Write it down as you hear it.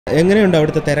എങ്ങനെയുണ്ട്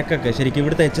അവിടുത്തെ തിരക്കൊക്കെ? ശരിക്കും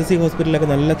ഇവിടുത്തെ HSC ഹോസ്പിറ്റലൊക്കെ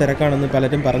നല്ല തിരക്കാണെന്ന്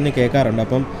പലരും പറഞ്ഞ് കേൾക്കാറുണ്ട്.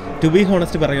 അപ്പം ടു ബി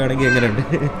ഹോണസ്റ്റ് പറയുകയാണെങ്കിൽ എങ്ങനെയുണ്ട്?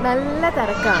 നല്ല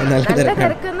തിരക്കാണ്. നല്ല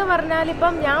തിരക്കെന്ന് പറഞ്ഞാൽ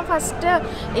ഇപ്പം ഞാൻ ഫസ്റ്റ്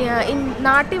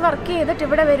നാട്ടിൽ വർക്ക് ചെയ്തിട്ട്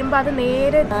ഇവിടെ വരുമ്പോൾ അത്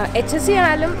നേരെ HSC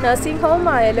ആയാലും നഴ്സിംഗ് ഹോം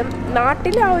ആയാലും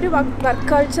നാട്ടിലെ ആ ഒരു വർക്ക്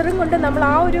കൾച്ചറും കൊണ്ട് നമ്മൾ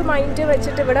ആ ഒരു മൈൻഡ്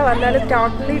വെച്ചിട്ട് ഇവിടെ വന്നാൽ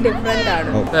ടോട്ടലി ഡിഫറെൻ്റ് ആണ്.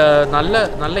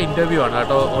 നല്ല ഇന്റർവ്യൂ ആണ്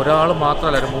കേട്ടോ. ഒരാൾ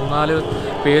മാത്രമല്ല, 3-4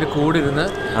 പേര് കൂടിയിരുന്ന്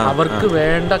അവർക്ക്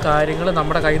വേണ്ട കാര്യങ്ങൾ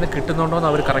നമ്മുടെ കയ്യിൽ നിന്ന് കിട്ടുന്നുണ്ടോ എന്ന്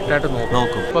അവർ കറക്റ്റായിട്ട്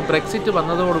നോക്കും. ഇപ്പോൾ ബ്രെക്സിറ്റ്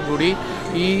വന്നതോടുകൂടി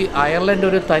ഈ അയർലൻഡ്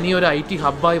ഒരു തനി IT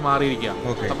ഹബ്ബായി മാറിയിരിക്കുക.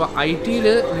 അപ്പോൾ IT-യിൽ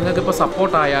നിങ്ങൾക്കിപ്പോൾ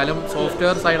സപ്പോർട്ടായാലും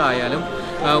സോഫ്റ്റ്വെയർ സൈഡ് ആയാലും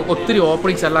ഒത്തിരി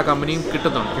ഓപ്പണിങ്സ് എല്ലാ കമ്പനിയും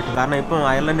കിട്ടുന്നുണ്ട്. കാരണം ഇപ്പം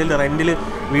അയർലൻഡിൽ റെന്റിൽ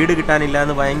വീട് കിട്ടാനില്ല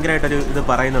എന്ന് ഭയങ്കരമായിട്ടൊരു ഇത്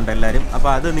പറയുന്നുണ്ട് എല്ലാവരും.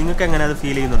 അപ്പോൾ അത് നിങ്ങൾക്ക് എങ്ങനെ അത്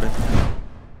ഫീൽ ചെയ്യുന്നുണ്ട്?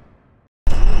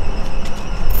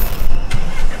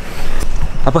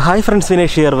 അപ്പോൾ hi friends,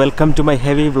 Vinesh here. Welcome to my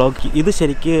heavy vlog. ഇത്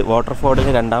ശരിക്ക്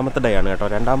വാട്ടർഫോർഡിന് 2ാമത്തെ ഡേ ആണ് കേട്ടോ.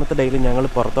 2ാമത്തെ ഡേയിൽ ഞങ്ങൾ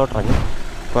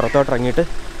പുറത്തോട്ടിറങ്ങിയിട്ട്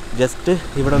ജസ്റ്റ്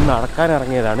ഇവിടെ ഒന്ന്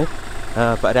നടക്കാനിറങ്ങിയതാണ്.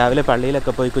 രാവിലെ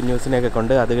പള്ളിയിലൊക്കെ പോയി കുഞ്ഞൂസിനെയൊക്കെ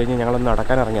കൊണ്ട് അത് കഴിഞ്ഞ് ഞങ്ങളൊന്ന്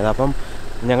നടക്കാനിറങ്ങിയത്. അപ്പം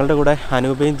ഞങ്ങളുടെ കൂടെ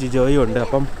അനൂപയും ജിജോയും ഉണ്ട്.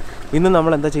 അപ്പം ഇന്ന്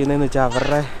നമ്മൾ എന്താ ചെയ്യുന്നതെന്ന് വെച്ചാൽ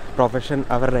അവരുടെ പ്രൊഫഷൻ,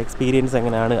 അവരുടെ എക്സ്പീരിയൻസ്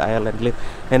എങ്ങനെയാണ് അയർലൻഡിൽ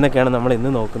എന്നൊക്കെയാണ് നമ്മൾ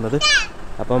ഇന്ന് നോക്കുന്നത്.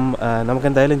 അപ്പം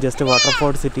നമുക്കെന്തായാലും ജസ്റ്റ്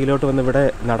വാട്ടർഫോർഡ് സിറ്റിയിലോട്ട് വന്ന് ഇവിടെ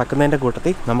നടക്കുന്നതിൻ്റെ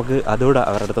കൂട്ടത്തിൽ നമുക്ക് അതുകൂടെ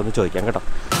അവരുടെ അടുത്തൊന്ന് ചോദിക്കാം കേട്ടോ.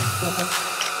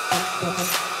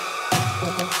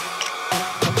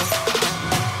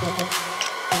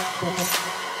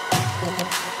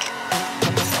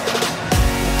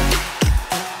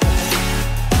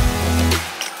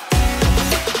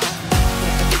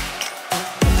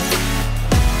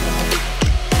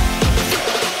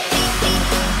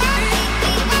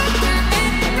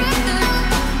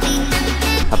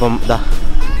 അപ്പം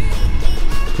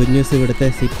കുഞ്ഞൂസ് ഇവിടുത്തെ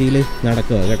സിറ്റിയിൽ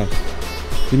നടക്കുക കേട്ടോ.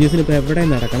 കുഞ്ഞൂസിനിപ്പോൾ എവിടെ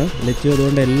നടക്കണം, ലച്ചു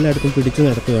അതുകൊണ്ട് എല്ലായിടത്തും പിടിച്ച്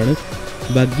നടത്തുകയാണ്.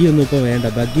 ബഗ്ഗിയൊന്നും ഇപ്പോൾ വേണ്ട,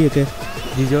 ബഗ്ഗിയൊക്കെ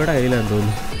ജിജോയുടെ കയ്യിലാണ്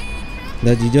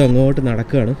തോന്നുന്നു. ജിജോ അങ്ങോട്ട്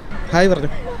നടക്കുകയാണ്. ഹായ്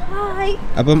പറഞ്ഞു.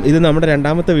 അപ്പം ഇത് നമ്മുടെ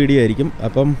 2ാമത്തെ വീഡിയോ ആയിരിക്കും.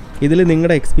 അപ്പം ഇതിൽ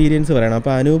നിങ്ങളുടെ എക്സ്പീരിയൻസ് പറയണം.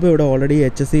 അപ്പോൾ അനൂപ് ഇവിടെ ഓൾറെഡി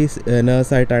HSC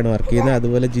നേഴ്സായിട്ടാണ് വർക്ക് ചെയ്യുന്നത്,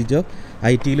 അതുപോലെ ജിജോ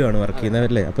IT-യിലുമാണ് വർക്ക് ചെയ്യുന്നത്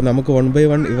അല്ലേ. അപ്പോൾ നമുക്ക് 1 by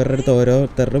 1 ഇവരുടെ അടുത്ത്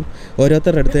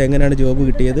ഓരോരുത്തരുടെ അടുത്ത് എങ്ങനെയാണ് ജോബ്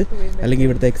കിട്ടിയത്, അല്ലെങ്കിൽ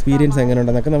ഇവിടുത്തെ എക്സ്പീരിയൻസ്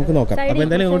എങ്ങനെയുണ്ടെന്നൊക്കെ നമുക്ക് നോക്കാം. അപ്പോൾ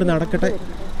എന്തായാലും ഇങ്ങോട്ട് നടക്കട്ടെ.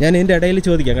 ഞാൻ ഇതിൻ്റെ ഇടയിൽ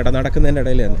ചോദിക്കാം കേട്ടോ, നടക്കുന്നതിൻ്റെ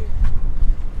ഇടയിൽ തന്നെ.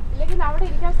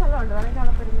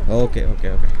 ഓക്കെ.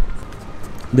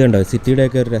 ഇത് കണ്ടോ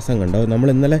സിറ്റിയുടെയൊക്കെ ഒരു രസം കണ്ടോ. നമ്മൾ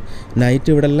ഇന്നലെ നൈറ്റ്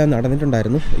ഇവിടെ എല്ലാം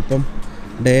നടന്നിട്ടുണ്ടായിരുന്നു. ഇപ്പം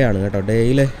ഡേ ആണ് കേട്ടോ.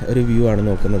 ഡേയിലെ ഒരു വ്യൂ ആണ്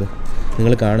നോക്കുന്നത്,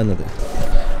 നിങ്ങൾ കാണുന്നത്.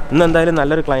 ഇന്ന് എന്തായാലും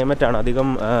നല്ലൊരു ക്ലൈമറ്റാണ്. അധികം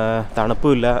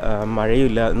തണുപ്പുമില്ല,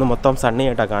 മഴയുമില്ല. ഇന്ന് മൊത്തം സണ്ണി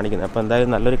ആയിട്ടാണ് കാണിക്കുന്നത്. അപ്പോൾ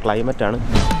എന്തായാലും നല്ലൊരു ക്ലൈമറ്റാണ്.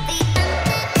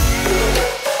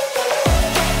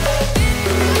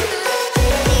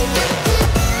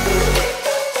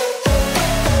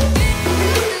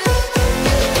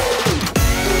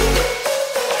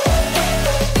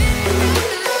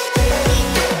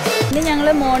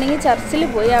 മോർണിംഗ് ചർച്ചിൽ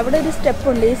പോയി. അവിടെ ഒരു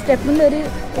സ്റ്റെപ്പുണ്ട്. ഈ സ്റ്റെപ്പിൻ്റെ ഒരു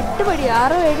 8 പടി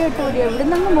 6, 7, 8 പടി ഇവിടെ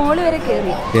നിന്ന് മോള് വരെ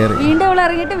കയറി. വീണ്ടും അവൾ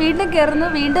ഇറങ്ങിയിട്ട് വീണ്ടും കയറുന്നു,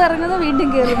 വീണ്ടും ഇറങ്ങുന്നു, വീണ്ടും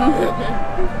കയറുന്നു.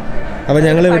 അപ്പോൾ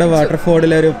ഞങ്ങളിവിടെ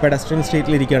വാട്ടർഫോർഡിലെ ഒരു പെഡസ്ട്രിയൻ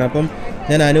സ്ട്രീറ്റിൽ ഇരിക്കുകയാണ്. അപ്പം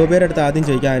ഞാൻ അനൂപയുടെ അടുത്ത് ആദ്യം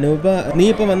ചോദിക്കാം. അനൂപ, നീ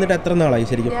ഇപ്പോൾ വന്നിട്ട് എത്ര നാളായി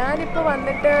ശരിക്കും? ഞാനിപ്പോൾ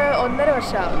വന്നിട്ട് 1.5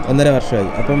 വർഷമായി. 1.5 വർഷമായി.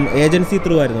 അപ്പം ഏജൻസി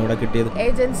ത്രൂ ആയിരുന്നു ഇവിടെ കിട്ടിയത്?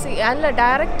 ഏജൻസി അല്ല,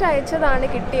 ഡയറക്റ്റ് അയച്ചതാണ്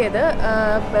കിട്ടിയത്.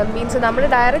 മീൻസ് നമ്മൾ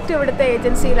ഡയറക്റ്റ് ഇവിടുത്തെ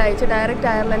ഏജൻസിയിൽ അയച്ചു, ഡയറക്റ്റ്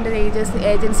അയർലൻഡ്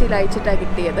ഏജൻസിയിൽ അയച്ചിട്ടാണ്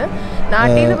കിട്ടിയത്.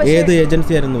 നാട്ടിൽ നിന്ന് ഏത്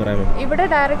ഏജൻസി ആയിരുന്നു പറയാമോ? ഇവിടെ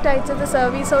ഡയറക്റ്റ് അയച്ചത്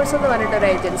സർവീസ് സോഴ്സ് എന്ന് പറഞ്ഞിട്ടൊരു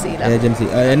ഏജൻസിയിലാണ്. ഏജൻസി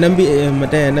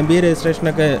മറ്റേ NMB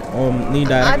രജിസ്ട്രേഷനൊക്കെ നീ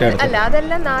ഡയറക്റ്റ് അല്ല,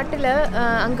 അതെല്ലാം നാട്ടിൽ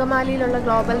അങ്കമാലിയിലുള്ള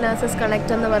ഗ്ലോബൽ നഴ്സസ്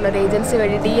കണക്ട് എന്ന് പറഞ്ഞൊരു ഏജൻസി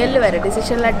വഴി DL വരെ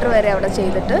ഡിസിഷൻ ലെറ്റർ വരെ അവിടെ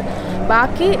ചെയ്തിട്ട്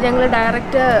ബാക്കി ഞങ്ങൾ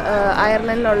ഡയറക്റ്റ്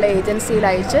അയർലൻഡിലുള്ള ഏജൻസിയിൽ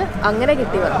അയച്ച് അങ്ങനെ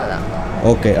കിട്ടി വന്നതാണ്.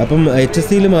 ഓക്കെ. അപ്പം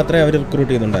HSC-യിൽ മാത്രമേ അവർ റിക്രൂട്ട്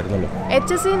ചെയ്യുന്നുണ്ടായിരുന്നുള്ളൂ?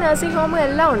 HSC നഴ്സിംഗ് ഹോം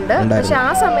എല്ലാം ഉണ്ട്. പക്ഷെ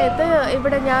ആ സമയത്ത്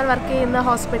ഇവിടെ ഞാൻ വർക്ക് ചെയ്യുന്ന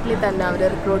ഹോസ്പിറ്റലിൽ തന്നെ അവർ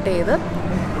റിക്രൂട്ട് ചെയ്ത്.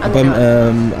 അപ്പം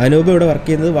അനൂപ് ഇവിടെ വർക്ക്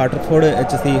ചെയ്യുന്നത് വാട്ടർഫോർഡ്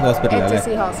HSC ഹോസ്പിറ്റലല്ലേ?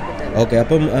 ഓക്കെ.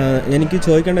 അപ്പം എനിക്ക്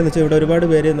ചോദിക്കേണ്ടതെന്ന് വെച്ചാൽ ഇവിടെ ഒരുപാട്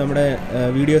പേര് നമ്മുടെ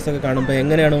വീഡിയോസൊക്കെ കാണുമ്പോൾ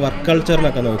എങ്ങനെയാണ് വർക്ക്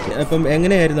കൾച്ചറിനൊക്കെ നോക്കി. അപ്പം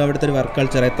എങ്ങനെയായിരുന്നു അവിടുത്തെ ഒരു വർക്ക്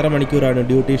കൾച്ചർ? എത്ര മണിക്കൂറാണ്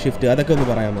ഡ്യൂട്ടി ഷിഫ്റ്റ്? അതൊക്കെ ഒന്ന്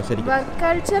പറയാമോ ശരിക്കും? വർക്ക്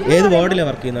കൾച്ചർ ഏത് വാർഡിലാണ്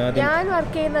വർക്ക് ചെയ്യുന്നത്? ഞാൻ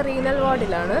വർക്ക് ചെയ്യുന്ന റീനൽ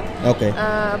വാർഡിലാണ്. ഓക്കെ.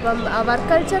 അപ്പം വർക്ക്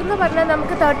കൾച്ചർ എന്ന് പറഞ്ഞാൽ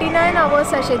നമുക്ക് 39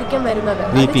 hours ശരിക്കും വരുന്നത്.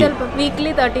 ചിലപ്പോൾ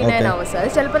വീക്ക്ലി 39 hours. അത്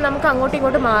ചിലപ്പോൾ നമുക്ക് അങ്ങോട്ടും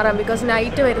ഇങ്ങോട്ടും മാറാം. ബിക്കോസ്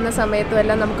നൈറ്റ് വരുന്ന സമയത്തും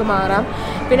എല്ലാം നമുക്ക് മാറാം.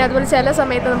 പിന്നെ അതുപോലെ ചില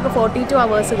സമയത്ത് നമുക്ക് 42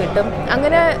 hours കിട്ടും.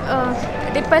 അങ്ങനെ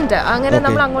ഡിപ്പെൻഡ്. അങ്ങനെ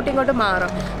നമ്മൾ അങ്ങോട്ടും ഇങ്ങോട്ടും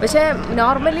മാറും. പക്ഷേ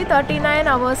നോർമലി 39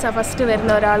 hours ഫസ്റ്റ്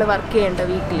വരുന്ന ഒരാൾ വർക്ക് ചെയ്യേണ്ടത്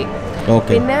വീക്ക്ലി.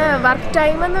 പിന്നെ വർക്ക്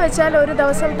ടൈം എന്ന് വെച്ചാൽ ഒരു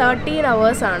ദിവസം 13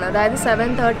 hours ആണ്. അതായത്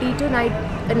 7:30 to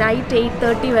നൈറ്റ്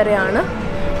 8:30 വരെയാണ്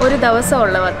ഒരു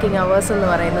ദിവസമുള്ള വർക്കിംഗ് അവേഴ്സ് എന്ന്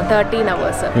പറയുന്നത്. 13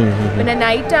 hours. പിന്നെ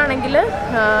നൈറ്റ് ആണെങ്കിൽ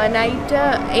നൈറ്റ്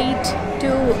 8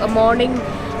 to മോർണിംഗ്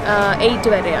 8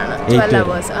 വരെയാണ്. 12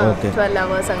 hours. 12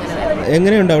 hours അങ്ങനെ വരും.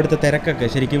 എങ്ങനെയുണ്ട് അവിടുത്തെ തിരക്കൊക്കെ?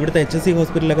 ശരിക്കും ഇവിടുത്തെ HSC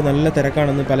ഹോസ്പിറ്റലൊക്കെ നല്ല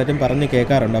തിരക്കാണെന്ന് പലരും പറഞ്ഞ്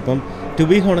കേൾക്കാറുണ്ട്. അപ്പം ടു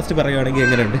ബി ഹോണസ്റ്റ് പറയുകയാണെങ്കിൽ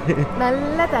എങ്ങനെയുണ്ട്?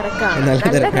 നല്ല തിരക്കാണ്.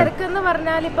 നല്ല തിരക്കെന്ന്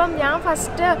പറഞ്ഞാൽ ഇപ്പം ഞാൻ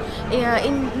ഫസ്റ്റ്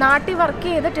നാട്ടിൽ വർക്ക്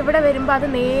ചെയ്തിട്ട് ഇവിടെ വരുമ്പോൾ അത്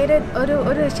നേരെ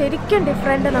ഒരു ശരിക്കും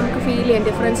ഡിഫറൻസ്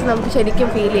നമുക്ക് ശരിക്കും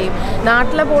ഫീൽ ചെയ്യും.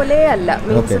 നാട്ടിലെ പോലെ അല്ല.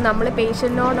 മീൻസ് നമ്മൾ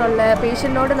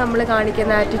പേഷ്യൻറ്റിനോട് നമ്മൾ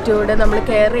കാണിക്കുന്ന ആറ്റിറ്റ്യൂഡ്, നമ്മൾ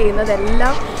കെയർ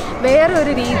ചെയ്യുന്നതെല്ലാം വേറെ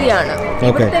ഒരു രീതിയാണ്.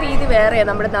 ഇവിടുത്തെ രീതി വേറെയാണ്.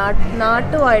 നമ്മുടെ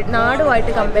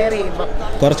നാടുമായിട്ട് കമ്പയർ ചെയ്യുമ്പോൾ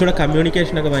കുറച്ചുകൂടെ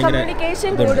കമ്മ്യൂണിക്കേഷൻ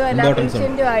കൂടുതലല്ല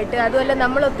പേഷ്യൻറ്റുമായിട്ട്. അതുപോലെ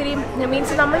നമ്മൾ ഒത്തിരി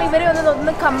മീൻസ് നമ്മൾ ഇവരെ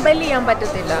ഒന്നും കമ്പൽ ചെയ്യാൻ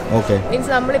പറ്റത്തില്ല.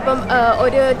 മീൻസ് നമ്മളിപ്പം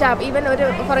ഈവൻ ഒരു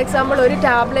ഫോർ എക്സാമ്പിൾ ഒരു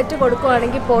ടാബ്ലറ്റ്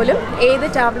കൊടുക്കുകയാണെങ്കിൽ പോലും ഏത്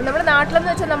ടാബ്ലറ്റ് നമ്മുടെ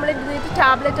നാട്ടിലെന്ന് വെച്ചാൽ നമ്മൾ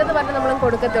ടാബ്ലറ്റ് എന്ന് പറഞ്ഞാൽ നമ്മൾ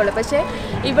കൊടുക്കത്തുള്ളൂ. പക്ഷേ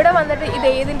ഇവിടെ വന്നിട്ട് ഇത്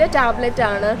ഏതിൻ്റെ ടാബ്ലറ്റ്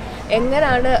ആണ്,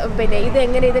 എങ്ങനെയാണ്, പിന്നെ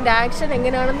ഇതിൻ്റെ ആക്ഷൻ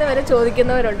എങ്ങനെയാണെന്ന് വരെ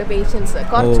ചോദിക്കുന്നവരുണ്ട് പേഷ്യൻസ്.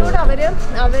 കുറച്ചുകൂടെ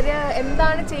അവർ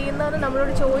എന്താണ് ചെയ്യുന്നതെന്ന്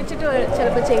നമ്മളോട് ചോദിച്ചിട്ട്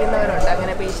ചിലപ്പോൾ ചെയ്യുന്നവരുണ്ട്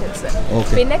അങ്ങനെ പേഷ്യൻസ്.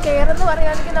 പിന്നെ കെയർ എന്ന്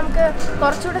പറയുകയാണെങ്കിൽ നമുക്ക്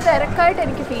കുറച്ചുകൂടെ തിരക്കായിട്ട്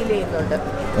എനിക്ക് ഫീൽ ചെയ്യുന്നുണ്ട്.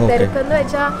 തിരക്കെന്ന്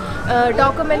വെച്ചാൽ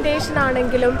ഡോക്യുമെൻറ്റേഷൻ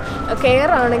ആണെങ്കിലും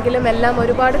കെയർ ആണെങ്കിലും എല്ലാം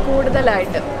ഒരുപാട്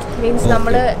കൂടുതലായിട്ട്. മീൻസ്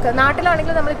നമ്മൾ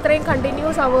നാട്ടിലാണെങ്കിലും നമ്മൾ ഇത്രയും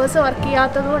കണ്ടിന്യൂസ് അവേഴ്സ് വർക്ക്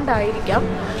ചെയ്യാത്തത് കൊണ്ടായിരിക്കാം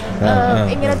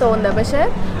ഇങ്ങനെ തോന്നുന്നത്. പക്ഷേ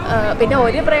പിന്നെ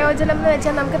ഒരു പ്രയോജനം എന്ന്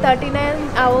വെച്ചാൽ നമുക്ക് 39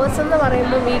 hours എന്ന്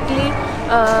പറയുമ്പോൾ വീക്ക്ലി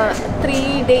 3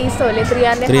 days അല്ലെ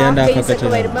 3.5 days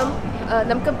ഒക്കെ വരുമ്പം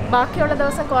നമുക്ക് ബാക്കിയുള്ള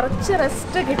ദിവസം കുറച്ച്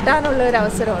റെസ്റ്റ് കിട്ടാനുള്ള ഒരു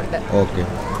അവസരമുണ്ട്. ഓക്കെ.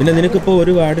 പിന്നെ നിനക്കിപ്പോൾ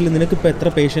ഒരു വാർഡിൽ നിനക്കിപ്പോൾ എത്ര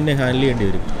പേഷ്യൻറ്റിനെ ഹാൻഡിൽ ചെയ്യേണ്ടി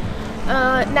വരും?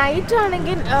 നൈറ്റ്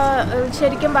ആണെങ്കിൽ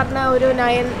ശരിക്കും പറഞ്ഞാൽ ഒരു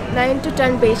 9 to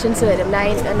 10 പേഷ്യൻസ് വരും.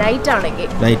 നൈറ്റ് ആണെങ്കിൽ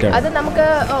അത് നമുക്ക്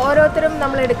ഓരോരുത്തരും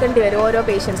നമ്മൾ എടുക്കേണ്ടി വരും. ഓരോ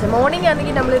പേഷ്യൻസ് മോർണിംഗ്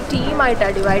ആണെങ്കിൽ നമ്മൾ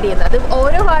ടീമായിട്ടാണ് ഡിവൈഡ് ചെയ്യുന്നത്. അത്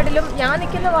ഓരോ വാർഡിലും, ഞാൻ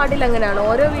നിൽക്കുന്ന വാർഡിൽ അങ്ങനെയാണ്.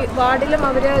 ഓരോ വാർഡിലും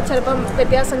അവർ ചിലപ്പം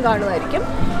വ്യത്യാസം കാണുമായിരിക്കും.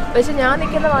 പക്ഷെ ഞാൻ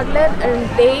നിൽക്കുന്ന വാർഡിൽ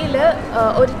ഡേയിൽ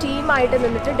ഒരു ടീമായിട്ട്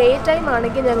നിന്നിട്ട് ഡേ ടൈം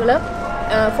ആണെങ്കിൽ ഞങ്ങൾ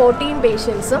 14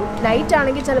 പേഷ്യൻസും, നൈറ്റ്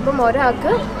ആണെങ്കിൽ ചിലപ്പം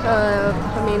ഒരാൾക്ക്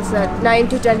മീൻസ് 9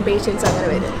 to 10 പേഷ്യൻസ് അങ്ങനെ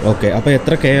വരും. ഓക്കെ. അപ്പോൾ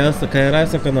എത്ര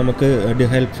കെയറേഴ്സ് ഒക്കെ നമുക്ക്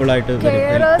ഹെൽപ്ഫുൾ ആയിട്ട്?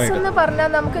 കെയറേഴ്സ് എന്ന് പറഞ്ഞാൽ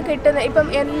നമുക്ക് കിട്ടുന്ന ഇപ്പം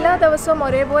എല്ലാ ദിവസവും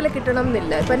ഒരേപോലെ കിട്ടണം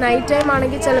എന്നില്ല. ഇപ്പം നൈറ്റ് ടൈം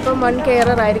ആണെങ്കിൽ ചിലപ്പം 1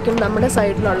 കെയറർ ആയിരിക്കും നമ്മുടെ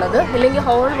സൈഡിലുള്ളത്, ഇല്ലെങ്കിൽ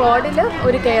ഹോൾ വാർഡിൽ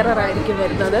ഒരു കെയറർ ആയിരിക്കും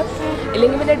വരുന്നത്.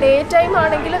 ഇല്ലെങ്കിൽ പിന്നെ ഡേ ടൈം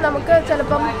ആണെങ്കിൽ നമുക്ക്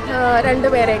ചിലപ്പം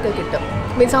 2 പേരെയൊക്കെ കിട്ടും.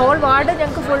 മീൻസ് ഹോൾ വാർഡ്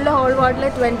ഞങ്ങൾക്ക് ഫുള്ള് ഹോൾ വാർഡിൽ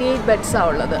 28 ബെഡ്സാണ്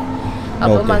ഉള്ളത്.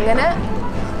 അപ്പം അങ്ങനെ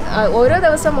ഓരോ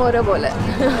ദിവസം ഓരോ പോലെ.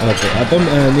 അപ്പം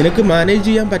നിനക്ക് മാനേജ്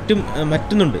ചെയ്യാൻ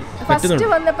പറ്റുന്നുണ്ട്? ഫസ്റ്റ്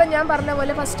വന്നപ്പോൾ ഞാൻ പറഞ്ഞ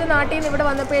പോലെ ഫസ്റ്റ് നാട്ടിൽ നിന്ന് ഇവിടെ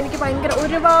വന്നപ്പോൾ എനിക്ക് ഭയങ്കര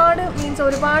ഒരുപാട്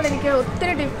എനിക്ക്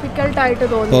ഒത്തിരി ഡിഫിക്കൽട്ടായിട്ട്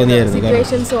തോന്നിയ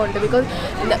സിറ്റുവേഷൻസും ഉണ്ട്. ബിക്കോസ്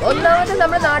ഒന്നാമത്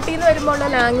നമ്മൾ നാട്ടിൽ നിന്ന് വരുമ്പോൾ ഉള്ള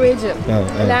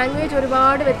ലാംഗ്വേജ്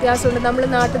ഒരുപാട് വ്യത്യാസമുണ്ട്. നമ്മൾ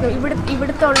നാട്ടിൽ നിന്ന്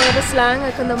ഇവിടുത്തെ ഉള്ളവരുടെ സ്ലാങ്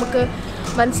ഒക്കെ നമുക്ക്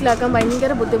മനസ്സിലാക്കാൻ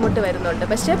ഭയങ്കര ബുദ്ധിമുട്ട് വരുന്നുണ്ട്.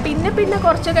 പക്ഷെ പിന്നെ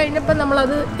കുറച്ച് കഴിഞ്ഞപ്പോൾ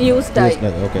നമ്മളത്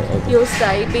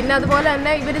യൂസ്ഡായി. പിന്നെ അതുപോലെ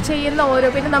തന്നെ ഇവർ ചെയ്യുന്ന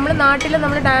പിന്നെ നമ്മൾ നാട്ടിൽ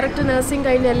നമ്മൾ ഡയറക്റ്റ് നഴ്സിംഗ്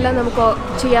കഴിഞ്ഞെല്ലാം നമുക്ക്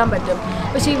ചെയ്യാൻ പറ്റും.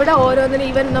 പക്ഷേ ഇവിടെ ഓരോന്നിനും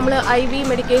ഈവൻ നമ്മൾ IV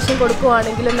മെഡിക്കേഷൻ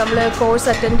കൊടുക്കുകയാണെങ്കിലും നമ്മൾ കോഴ്സ്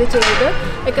അറ്റൻഡ് ചെയ്ത്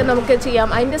ഒക്കെ നമുക്ക് ചെയ്യാം.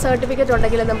 അതിൻ്റെ സർട്ടിഫിക്കറ്റ്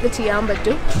ഉണ്ടെങ്കിൽ നമുക്ക് ചെയ്യാൻ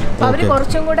പറ്റും. അപ്പോൾ അവർ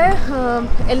കുറച്ചും കൂടെ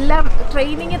എല്ലാം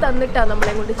ട്രെയിനിങ് തന്നിട്ടാണ്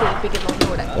നമ്മളെ കൊണ്ട് ചെയ്യിപ്പിക്കുന്നത്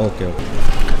ഒന്നുകൂടെ.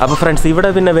 അപ്പോൾ ഫ്രണ്ട്സ്, ഇവിടെ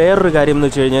പിന്നെ വേറൊരു കാര്യം എന്ന്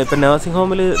വെച്ച് കഴിഞ്ഞാൽ ഇപ്പോൾ നഴ്സിംഗ്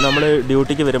ഹോമിൽ നമ്മൾ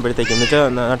ഡ്യൂട്ടിക്ക് വരുമ്പോഴത്തേക്കും എന്ന്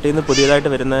വെച്ചാൽ നാട്ടിൽ നിന്ന്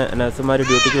പുതിയതായിട്ട് വരുന്ന നഴ്സുമാർ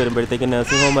ഡ്യൂട്ടിക്ക് വരുമ്പോഴത്തേക്കും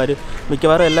നഴ്സിംഗ് ഹോംമാർ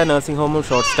മിക്കവാറും എല്ലാ നഴ്സിംഗ് ഹോമും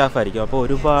ഷോർട്ട് സ്റ്റാഫ് ആയിരിക്കും. അപ്പോൾ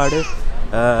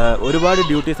ഒരുപാട്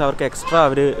ഡ്യൂട്ടീസ് അവർക്ക് എക്സ്ട്രാ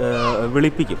അവർ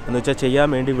വിളിപ്പിക്കും, എന്ന് വെച്ചാൽ ചെയ്യാൻ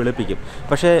വേണ്ടി വിളിപ്പിക്കും.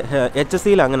 പക്ഷേ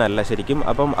HSCയിൽ അങ്ങനെയല്ല ശരിക്കും.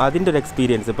 അപ്പം അതിൻ്റെ ഒരു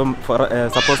എക്സ്പീരിയൻസ് ഇപ്പം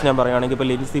സപ്പോസ് ഞാൻ പറയുകയാണെങ്കിൽ ഇപ്പോൾ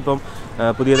ലിൻസി ഇപ്പം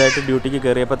പുതിയതായിട്ട് ഡ്യൂട്ടിക്ക്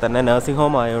കയറിയപ്പോൾ തന്നെ നഴ്സിംഗ്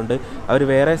ഹോം ആയതുകൊണ്ട് അവർ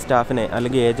വേറെ സ്റ്റാഫിനെ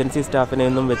അല്ലെങ്കിൽ ഏജൻസി സ്റ്റാഫിനെ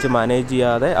ഒന്നും വെച്ച് മാനേജ്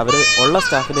ചെയ്യാതെ അവർ ഉള്ള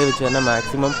സ്റ്റാഫിനെ വെച്ച് തന്നെ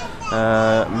മാക്സിമം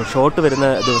ഷോർട്ട് വരുന്ന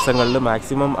ദിവസങ്ങളിൽ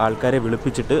മാക്സിമം ആൾക്കാരെ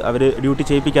വിളിപ്പിച്ചിട്ട് അവർ ഡ്യൂട്ടി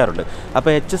ചെയ്യിപ്പിക്കാറുണ്ട്. അപ്പോൾ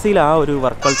HSCയിൽ ആ ഒരു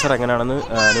വർക്ക് കൾച്ചർ എങ്ങനെയാണെന്ന്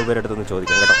അനൂപയുടെ അടുത്തൊന്ന്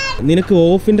ചോദിക്കാം കേട്ടോ. നിനക്ക്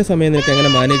ഓഫിൻ്റെ സമയം നിനക്ക് എങ്ങനെ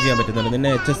മാനേജ് ചെയ്യാൻ പറ്റുന്നുണ്ട്?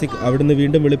 നിന്നെ HSC അവിടുന്ന്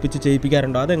വീണ്ടും വിളിപ്പിച്ച്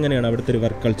ചെയ്യിപ്പിക്കാറുണ്ടോ? അതെങ്ങനെയാണ് അവിടുത്തെ ഒരു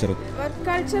വർക്ക് കൾച്ചർ? വർക്ക്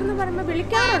കൾച്ചർ എന്ന് പറയുമ്പോൾ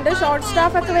വിളിക്കാറുണ്ട്. ഷോർട്ട്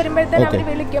സ്റ്റാഫ് ഒക്കെ വരുമ്പോഴത്തേനും അവർ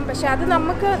വിളിക്കും. പക്ഷെ അത്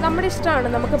നമ്മുടെ ഇഷ്ടമാണ്,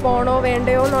 നമുക്ക് പോകണോ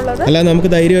വേണ്ടയോ എന്നുള്ളത്. അല്ല,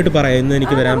 നമുക്ക് ധൈര്യമായിട്ട് പറയാം ഇന്ന്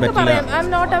എനിക്ക് വരാൻ പറ്റില്ല, ഐ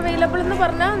എം നോട്ട് അവൈലബിൾ എന്ന്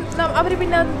പറഞ്ഞാൽ അവർ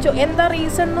പിന്നെ എന്താ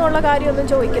റീസൺ എന്നുള്ള കാര്യമൊന്നും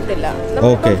ചോദിക്കത്തില്ല.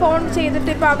 നമുക്ക് ഫോൺ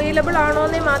ചെയ്തിട്ട് ഇപ്പോൾ അവൈലബിൾ ആണോ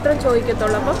എന്നേ മാത്രം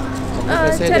ചോദിക്കത്തുള്ളൂ.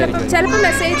 അപ്പം ചിലപ്പോൾ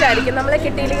മെസ്സേജ് ആയിരിക്കും, നമ്മളെ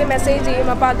കിട്ടിയില്ലെങ്കിൽ മെസ്സേജ് ചെയ്യും.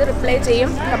 അപ്പോൾ അത് റിപ്ലൈ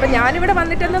ചെയ്യും. അപ്പം ഞാനിവിടെ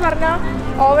വന്നിട്ടെന്ന് പറഞ്ഞാൽ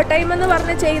ഓവർ ടൈം എന്ന്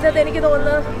പറഞ്ഞ് ചെയ്തത് എനിക്ക്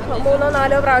തോന്നുന്നു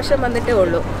 3-4 പ്രാവശ്യം വന്നിട്ടേ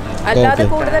ഉള്ളൂ. അല്ലാതെ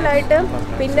കൂടുതലായിട്ട്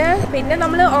പിന്നെ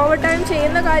നമ്മൾ ഓവർ ടൈം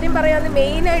ചെയ്യുന്ന കാര്യം പറയാതെ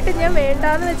മെയിനായിട്ട് ഞാൻ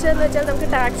വേണ്ടാന്ന് വെച്ചതെന്ന് വെച്ചാൽ നമുക്ക്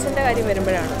ടാക്സിന്റെ കാര്യം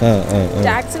വരുമ്പോഴാണ്.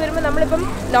 ടാക്സ് വരുമ്പോൾ നമ്മളിപ്പം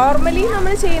നോർമലി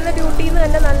നമ്മൾ ചെയ്യുന്ന ഡ്യൂട്ടിയിൽ നിന്ന്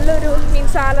തന്നെ നല്ലൊരു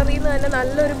മീൻസ് സാലറിയിൽ നിന്ന് തന്നെ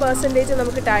നല്ലൊരു പെർസെൻറ്റേജ്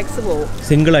നമുക്ക് ടാക്സ് പോകും.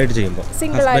 സിംഗിൾ ആയിട്ട് ചെയ്യുമ്പോൾ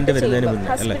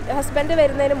ഹസ്ബൻഡ്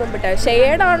വരുന്നതിന് മുമ്പിട്ട്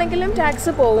ഷെയർഡ് ആണെങ്കിലും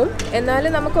ടാക്സ് പോവും.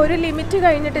 എന്നാലും നമുക്ക് ഒരു ലിമിറ്റ്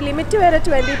കഴിഞ്ഞിട്ട് ലിമിറ്റ് വരെ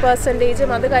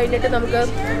 20%, അത് കഴിഞ്ഞിട്ട് നമുക്ക്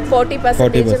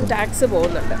 40% ടാക്സ്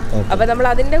പോകുന്നുണ്ട്. അപ്പൊ നമ്മൾ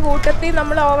അതിന്റെ കൂട്ടത്തിൽ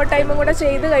നമ്മൾ ഓവർ ടൈമും കൂടെ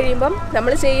ചെയ്ത് കഴിയുമ്പം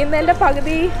നമ്മൾ ചെയ്യുന്നതിന്റെ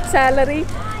പകുതി സാലറി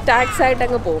ടാക്സ് ആയിട്ട്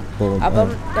അങ്ങ് പോകും. അപ്പം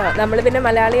നമ്മൾ പിന്നെ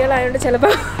മലയാളികളായതുകൊണ്ട്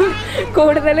ചിലപ്പോൾ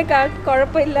കൂടുതൽ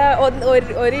കുഴപ്പമില്ല,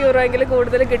 €1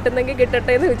 കൂടുതൽ കിട്ടുന്നെങ്കിൽ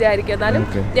കിട്ടട്ടെ എന്ന് വിചാരിക്കും. എന്നാലും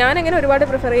ഞാനങ്ങനെ ഒരുപാട്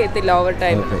പ്രിഫർ ചെയ്യത്തില്ല ഓവർ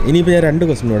ടൈം. ഇനിയിപ്പോൾ ഞാൻ 2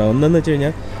 ക്വസ്റ്റ്യൻ കൂടെ. ഒന്നെന്ന് വെച്ച്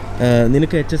കഴിഞ്ഞാൽ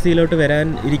നിനക്ക് HSCയിലോട്ട് വരാൻ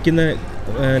ഇരിക്കുന്ന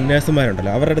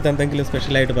നഴ്സുമാരുണ്ടല്ലോ, അവരുടെ അടുത്ത് എന്തെങ്കിലും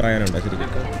സ്പെഷ്യലായിട്ട് പറയാനുണ്ടോ? ശരിക്കും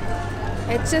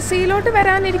HSCയിലോട്ട്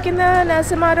വരാനിരിക്കുന്ന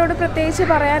നഴ്സുമാരോട് പ്രത്യേകിച്ച്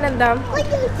പറയാൻ എന്താ,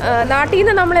 നാട്ടിൽ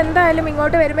നിന്ന് നമ്മൾ എന്തായാലും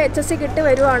ഇങ്ങോട്ട് വരുമ്പോൾ HSC കിട്ടി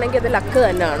വരുവാണെങ്കിൽ അത് ലക്ക്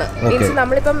തന്നെയാണ്. മീൻസ്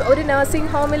നമ്മളിപ്പം ഒരു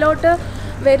നഴ്സിംഗ് ഹോമിലോട്ട്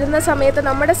വരുന്ന സമയത്ത്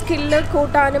നമ്മുടെ സ്കില്ല്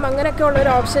കൂട്ടാനും അങ്ങനെയൊക്കെ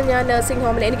ഉള്ളൊരു ഓപ്ഷൻ ഞാൻ നഴ്സിംഗ്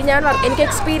ഹോമിൽ എനിക്ക്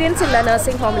എക്സ്പീരിയൻസ് ഇല്ല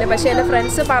നഴ്സിംഗ് ഹോമിൽ. പക്ഷേ എൻ്റെ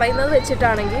ഫ്രണ്ട്സ് പറയുന്നത്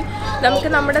വെച്ചിട്ടാണെങ്കിൽ നമുക്ക്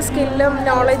നമ്മുടെ സ്കില്ലും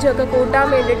നോളജും ഒക്കെ കൂട്ടാൻ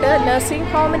വേണ്ടിയിട്ട് നഴ്സിംഗ്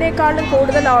ഹോമിനേക്കാളും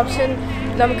കൂടുതൽ ഓപ്ഷൻ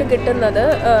നമുക്ക് കിട്ടുന്നത്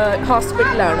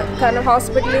ഹോസ്പിറ്റലാണ്. കാരണം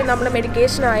ഹോസ്പിറ്റലിൽ നമ്മുടെ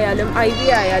മെഡിക്കേഷൻ ആയാലും IV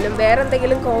ആയാലും വേറെ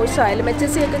എന്തെങ്കിലും കോഴ്സ് ആയാലും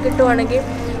HSC ഒക്കെ കിട്ടുവാണെങ്കിൽ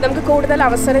നമുക്ക് കൂടുതൽ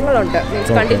അവസരങ്ങളുണ്ട്.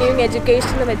 മീൻസ് കണ്ടിന്യൂയിങ്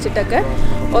എഡ്യൂക്കേഷൻ വെച്ചിട്ടൊക്കെ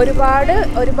ഒരുപാട്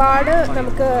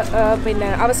നമുക്ക്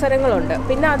പിന്നെ അവസരങ്ങളുണ്ട്.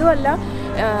 പിന്നെ അതുമല്ല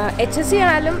HSC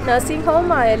ആയാലും നഴ്സിംഗ് ഹോം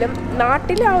ആയാലും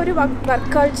നാട്ടിലെ ആ ഒരു വർക്ക്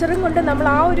കൾച്ചറും കൊണ്ട് നമ്മൾ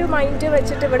ആ ഒരു മൈൻഡ്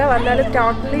വെച്ചിട്ട് ഇവിടെ വന്നാൽ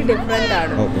ടോട്ടലി ഡിഫറെൻ്റ്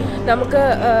ആണ്. നമുക്ക്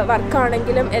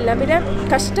വർക്കാണെങ്കിലും എല്ലാം. പിന്നെ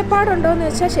കഷ്ടപ്പാടുണ്ടോയെന്ന്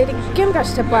വെച്ചാൽ ശരിക്കും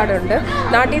കഷ്ടപ്പാടുണ്ട്.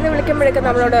 നാട്ടിൽ നിന്ന് വിളിക്കുമ്പോഴേക്കും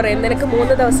നമ്മളോട് പറയും നിനക്ക്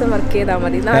 3 ദിവസം വർക്ക് ചെയ്താൽ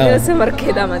മതി, 4 ദിവസം വർക്ക്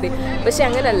ചെയ്താൽ മതി. പക്ഷെ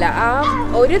അങ്ങനല്ല. ആ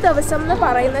ഒരു ദിവസം എന്ന്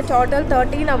പറയുന്ന ടോട്ടൽ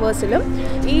 13 hours-ലും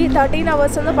ഈ 13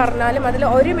 hours എന്ന് പറഞ്ഞാലും അതിൽ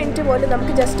 1 മിനിറ്റ് പോലും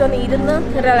നമുക്ക് ജസ്റ്റ് ഒന്ന് ഇരുന്ന്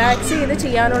റിലാക്സ് ചെയ്ത്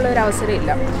ചെയ്യാനുള്ള ഒരു അവസരം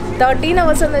ഇല്ല. 13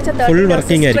 hours എന്ന് വെച്ചാൽ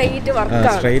 13 സ്ട്രെയിറ്റ്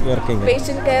വർക്കാണ്.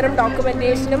 പേഷ്യന്റ് കെയറും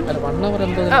ഡോക്യുമെന്റേഷനും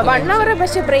 1 hour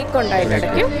പക്ഷേ ബ്രേക്ക് ഉണ്ടായിട്ട്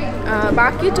ഇടയ്ക്ക്.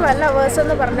 ബാക്കി 12 hours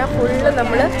എന്ന് പറഞ്ഞാൽ ഫുള്ള്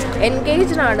നമ്മൾ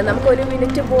എൻഗേജ്ഡ് ആണ്. നമുക്ക് 1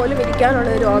 മിനിറ്റ് പോലും ഇരിക്കാനുള്ള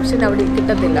ഒരു ഓപ്ഷൻ അവിടെ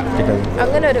കിട്ടത്തില്ല.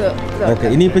 അങ്ങനെ ഒരു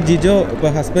ഇനിയിപ്പോൾ ജിജോ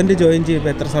ഹസ്ബൻഡ് ജോയിൻ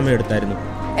ചെയ്യുമ്പോൾ എത്ര സമയം എടുത്തായിരുന്നു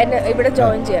എന്നെ ഇവിടെ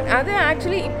ജോയിൻ ചെയ്യാൻ? അത്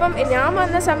ആക്ച്വലി ഇപ്പം ഞാൻ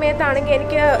വന്ന സമയത്താണെങ്കിൽ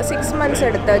എനിക്ക് 6 months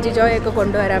എടുത്ത് ജിജോയൊക്കെ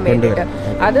കൊണ്ടുവരാൻ വേണ്ടിയിട്ട്.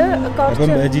 അത്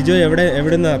ജിജോ എവിടെ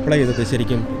നിന്ന് അപ്ലൈ ചെയ്തത്?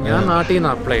 ശരിക്കും ഞാൻ നാട്ടിൽ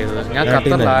നിന്ന് അപ്ലൈ ചെയ്തത്. ഞാൻ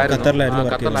ഖത്തറിലായിരുന്നു.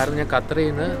 ഞാൻ ഖത്തറിൽ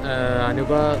നിന്ന്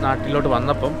അനുപ നാട്ടിലോട്ട്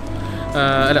വന്നപ്പം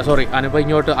അനുപ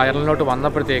ഇങ്ങോട്ട് അയർലൻഡിലോട്ട്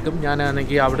വന്നപ്പോഴത്തേക്കും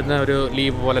ഞാനാണെങ്കിൽ അവിടുന്ന് ഒരു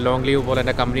ലീവ് പോലെ ലോങ് ലീവ് പോലെ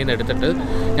എൻ്റെ കമ്പനിയിൽ നിന്ന് എടുത്തിട്ട്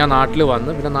ഞാൻ നാട്ടിൽ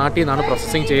വന്ന് പിന്നെ നാട്ടിൽ നിന്നാണ്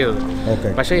പ്രോസസ്സിങ് ചെയ്തത്.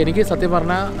 പക്ഷേ എനിക്ക് സത്യം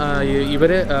പറഞ്ഞാൽ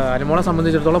ഇവർ അനുമോളെ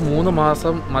സംബന്ധിച്ചിടത്തോളം 3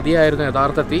 മാസം മതിയായിരുന്നു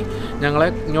യഥാർത്ഥത്തിൽ ഞങ്ങളെ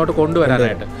ഇങ്ങോട്ട്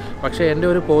കൊണ്ടുവരാനായിട്ട്. പക്ഷേ എൻ്റെ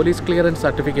ഒരു പോലീസ് ക്ലിയറൻസ്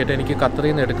സർട്ടിഫിക്കറ്റ് എനിക്ക് ഖത്തറിൽ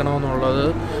നിന്ന് എടുക്കണമെന്നുള്ളത്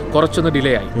കുറച്ചൊന്ന്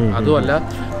ഡിലേ ആയി. അതുമല്ല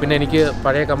പിന്നെ എനിക്ക്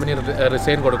പഴയ കമ്പനി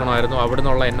റിസൈൻ കൊടുക്കണമായിരുന്നു, അവിടെ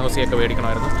നിന്നുള്ള NOC ഒക്കെ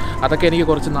മേടിക്കണമായിരുന്നു. അതൊക്കെ എനിക്ക്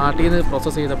കുറച്ച് നാട്ടിൽ നിന്ന്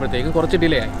പ്രോസസ്സ് ചെയ്തപ്പോഴത്തേക്കും കുറച്ച്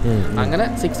ഡിലേ ആയി. അങ്ങനെ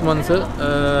 6 months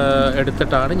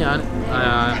എടുത്തിട്ടാണ് ഞാൻ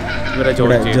ഇവരെ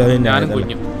ജോയിൻ ചെയ്തത്. ഞാനും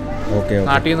കുഞ്ഞും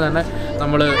നാട്ടിൽ നിന്ന് തന്നെ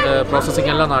നമ്മൾ പ്രോസസ്സിങ്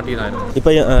എല്ലാം നാട്ടിൽ നിന്നായിരുന്നു.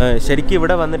 ഇപ്പം ശരിക്കും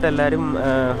ഇവിടെ വന്നിട്ട് എല്ലാവരും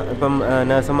ഇപ്പം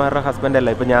നഴ്സുമാരുടെ ഹസ്ബൻഡ്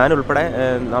അല്ല, ഇപ്പം ഞാനുൾപ്പെടെ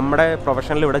നമ്മുടെ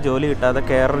പ്രൊഫഷനിൽ ഇവിടെ ജോലി കിട്ടാതെ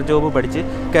കെയർ ജോബ് പഠിച്ച്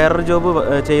കെയർ ജോബ്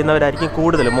ചെയ്യുന്നവരായിരിക്കും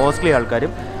കൂടുതൽ മോസ്റ്റ്ലി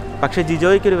ആൾക്കാരും. പക്ഷേ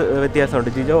ജിജോയ്ക്കൊരു വ്യത്യാസമുണ്ട്.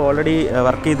 ജിജോ ഓൾറെഡി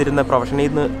വർക്ക് ചെയ്തിരുന്ന പ്രൊഫഷനിൽ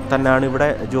നിന്ന് തന്നെയാണ് ഇവിടെ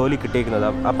ജോലി കിട്ടിയിരിക്കുന്നത്.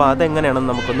 അപ്പോൾ അതെങ്ങനെയാണെന്ന്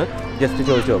നമുക്കൊന്ന് ജസ്റ്റ്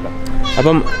ചോദിച്ചു നോക്കാം.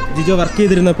 അപ്പം ജിജോ വർക്ക്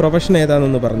ചെയ്തിരുന്ന പ്രൊഫഷൻ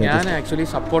ഏതാണെന്ന് പറഞ്ഞു? ഞാൻ ആക്ച്വലി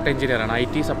സപ്പോർട്ട് എഞ്ചിനീയറാണ്,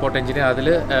 IT സപ്പോർട്ട് എഞ്ചിനീയർ. അതിൽ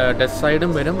ഡെസ്ക്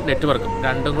സൈഡും വരും നെറ്റ്വർക്കും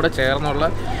രണ്ടും കൂടെ ചേർന്നുള്ള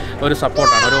ഒരു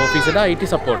സപ്പോർട്ടാണ്, ഒരു ഓഫീസിലെ IT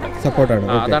സപ്പോർട്ടാണ്.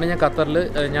 അതാണ് ഞാൻ ഖത്തറിൽ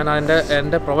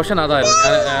എൻ്റെ പ്രൊഫഷൻ അതായിരുന്നു.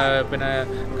 ഞാൻ പിന്നെ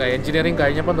എഞ്ചിനീയറിങ്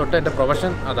കഴിഞ്ഞപ്പം തൊട്ട് എൻ്റെ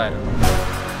പ്രൊഫഷൻ അതായിരുന്നു.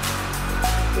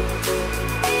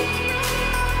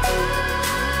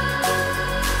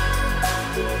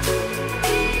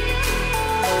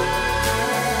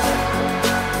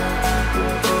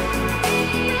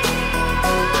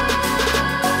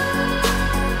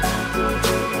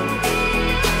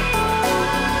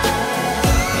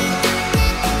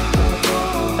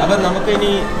 അപ്പം നമുക്ക് ഇനി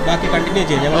ബാക്കി കണ്ടിന്യൂ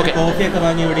ചെയ്യാം. ഞങ്ങൾ കോഫിയൊക്കെ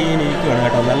വാങ്ങി ഇവിടെ ഇങ്ങനെ ഇരിക്കുകയാണ്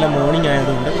കേട്ടോ, നല്ല മോർണിംഗ്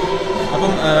ആയതുകൊണ്ട്.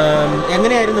 അപ്പം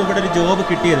എങ്ങനെയായിരുന്നു ഇവിടെ ഒരു ജോബ്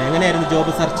കിട്ടിയത്? എങ്ങനെയായിരുന്നു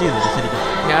ജോബ് സെർച്ച് ചെയ്തത്? ശരിക്കും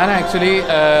ഞാൻ ആക്ച്വലി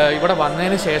ഇവിടെ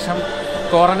വന്നതിന് ശേഷം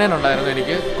ക്വാറന്റൈൻ ഉണ്ടായിരുന്നു.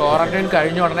 എനിക്ക് ക്വാറന്റൈൻ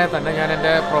കഴിഞ്ഞ ഉടനെ തന്നെ ഞാൻ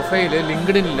എൻ്റെ പ്രൊഫൈല്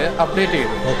ലിങ്ക്ഡിനിൽ അപ്ഡേറ്റ്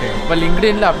ചെയ്തു. അപ്പോൾ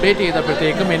ലിങ്ക്ഡിനിൽ അപ്ഡേറ്റ്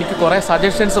ചെയ്തപ്പോഴത്തേക്കും എനിക്ക് കുറേ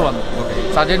സജഷൻസ് വന്നു.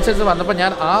 സജഷൻസ് വന്നപ്പോൾ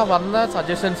ഞാൻ ആ വന്ന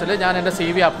സജഷൻസിൽ ഞാൻ എൻ്റെ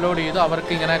CV അപ്ലോഡ് ചെയ്തു.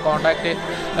 അവർക്ക് ഇങ്ങനെ കോൺടാക്റ്റ്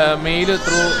മെയിൽ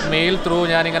ത്രൂ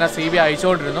ഞാനിങ്ങനെ CV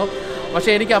അയച്ചുകൊണ്ടിരുന്നു.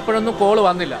 പക്ഷേ എനിക്ക് അപ്പോഴൊന്നും കോൾ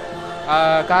വന്നില്ല.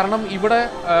 കാരണം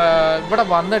ഇവിടെ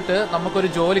വന്നിട്ട് നമുക്കൊരു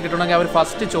ജോലി കിട്ടണമെങ്കിൽ അവർ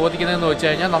ഫസ്റ്റ് ചോദിക്കുന്നതെന്ന് വെച്ച്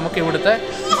കഴിഞ്ഞാൽ നമുക്ക് ഇവിടുത്തെ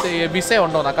വിസ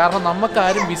ഉണ്ടോയെന്നാണ്. കാരണം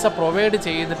നമുക്കാരും വിസ പ്രൊവൈഡ്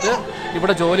ചെയ്തിട്ട്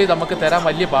ഇവിടെ ജോലി നമുക്ക് തരാൻ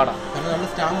വലിയ പാടാണ്.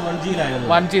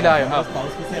 1Gയിലായോ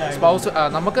സ്പൗസ്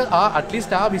നമുക്ക്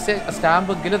അറ്റ്ലീസ്റ്റ് ആ വിസ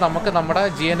സ്റ്റാമ്പെങ്കിലും നമുക്ക് നമ്മുടെ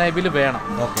GNIBിൽ വേണം.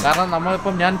 കാരണം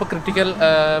നമ്മളിപ്പം ഞാനിപ്പോൾ ക്രിട്ടിക്കൽ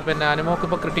പിന്നെ അനുമോക്ക്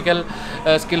ഇപ്പോൾ ക്രിട്ടിക്കൽ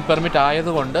സ്കിൽ പെർമിറ്റ്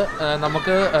ആയതുകൊണ്ട്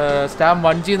നമുക്ക് സ്റ്റാമ്പ്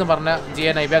 1G എന്ന് പറഞ്ഞ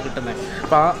GNIB കിട്ടുന്നത്.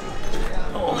 അപ്പോൾ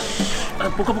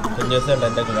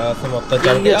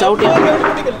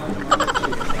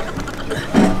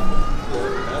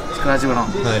സ്ക്രാച്ച് വേണോ?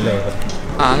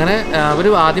 അങ്ങനെ അവർ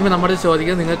ആദ്യമേ നമ്മുടെ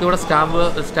ചോദിക്കുന്നത് നിങ്ങൾക്ക് ഇവിടെ സ്റ്റാമ്പ്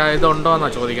ഇതുണ്ടോ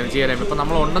എന്നാണ് ചോദിക്കുന്നത് GNIB. ഇപ്പോൾ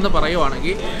നമ്മൾ ഉണ്ടെന്ന്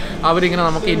പറയുവാണെങ്കിൽ അവരിങ്ങനെ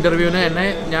നമുക്ക് ഇൻ്റർവ്യൂവിന് എന്നെ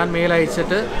ഞാൻ മെയിൽ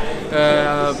അയച്ചിട്ട്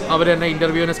അവരെന്നെ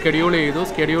ഇൻ്റർവ്യൂവിന് സ്കെഡ്യൂൾ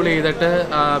ചെയ്തിട്ട്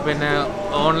പിന്നെ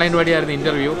ഓൺലൈൻ വഴിയായിരുന്നു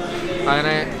ഇൻ്റർവ്യൂ.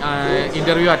 അങ്ങനെ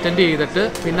ഇൻ്റർവ്യൂ അറ്റൻഡ് ചെയ്തിട്ട്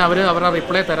പിന്നെ അവരുടെ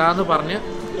റിപ്ലൈ തരാമെന്ന് പറഞ്ഞിട്ട്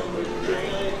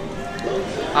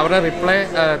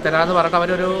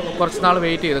അവരൊരു കുറച്ച് നാൾ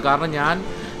വെയിറ്റ് ചെയ്തു. കാരണം ഞാൻ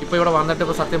ഇപ്പോൾ ഇവിടെ വന്നിട്ട്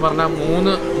ഇപ്പോൾ സത്യം പറഞ്ഞാൽ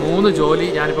മൂന്ന് ജോലി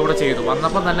ഞാനിപ്പോൾ ഇവിടെ ചെയ്തു.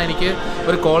 വന്നപ്പം തന്നെ എനിക്ക്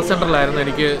ഒരു കോൾ സെൻറ്ററിലായിരുന്നു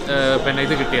എനിക്ക് പിന്നെ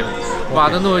ഇത് കിട്ടിയത്. അപ്പോൾ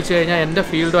അതെന്ന് വെച്ച് കഴിഞ്ഞാൽ എൻ്റെ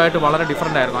ഫീൽഡുമായിട്ട് വളരെ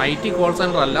ഡിഫറൻ്റ് ആയിരുന്നു. IT കോൾ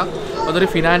സെൻറ്റർ അല്ല, അതൊരു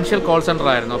ഫിനാൻഷ്യൽ കോൾ സെൻറ്റർ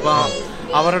ആയിരുന്നു. അപ്പോൾ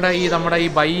അവരുടെ നമ്മുടെ ഈ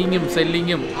ബൈയിങ്ങും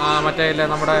സെല്ലിങ്ങും മറ്റേ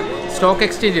നമ്മുടെ സ്റ്റോക്ക്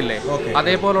എക്സ്ചേഞ്ച് ഇല്ലേ,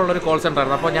 അതേപോലുള്ളൊരു കോൾ സെൻ്റർ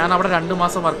ആയിരുന്നു. അപ്പോൾ ഞാൻ അവിടെ 2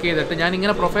 മാസം വർക്ക് ചെയ്തിട്ട് ഞാൻ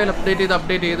ഇങ്ങനെ പ്രൊഫൈൽ അപ്ഡേറ്റ്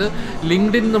ചെയ്ത്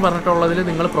ലിങ്ക്ഡിൻ എന്ന് പറഞ്ഞിട്ടുള്ളതിൽ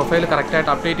നിങ്ങൾ പ്രൊഫൈൽ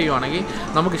കറക്റ്റായിട്ട് അപ്ഡേറ്റ് ചെയ്യുവാണെങ്കിൽ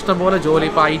നമുക്ക് ഇഷ്ടംപോലെ ജോലി.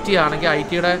 ഇപ്പോൾ IT ആണെങ്കിൽ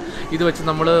ITയുടെ ഇത് വെച്ച്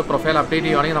നമ്മൾ പ്രൊഫൈൽ അപ്ഡേറ്റ്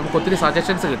ചെയ്യുവാണെങ്കിൽ നമുക്ക് ഒത്തിരി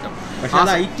സജഷൻസ് കിട്ടും.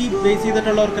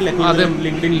 അത്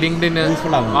ലിങ്ക്ഡിൻ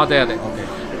അതെ.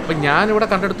 അപ്പം ഞാനിവിടെ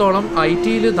കണ്ടെടുത്തോളം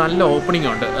ITയിൽ നല്ല ഓപ്പണിംഗ്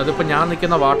ഉണ്ട്. അതിപ്പോൾ ഞാൻ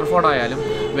നിൽക്കുന്ന വാട്ടർഫോർഡ് ആയാലും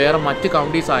വേറെ മറ്റ്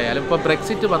കൗണ്ടീസ് ആയാലും ഇപ്പോൾ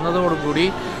ബ്രെക്സിറ്റ് വന്നതോടുകൂടി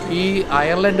ഈ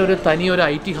അയർലൻഡ് ഒരു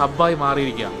IT ഹബ്ബായി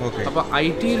മാറിയിരിക്കുക. അപ്പോൾ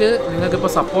ITയിൽ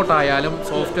നിങ്ങൾക്കിപ്പോൾ സപ്പോർട്ടായാലും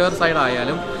സോഫ്റ്റ്വെയർ സൈഡ്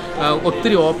ആയാലും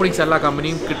ഒത്തിരി ഓപ്പണിങ്സ് എല്ലാ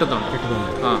കമ്പനിയും കിട്ടുന്നുണ്ട്.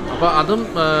 അപ്പോൾ അതും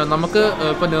നമുക്ക്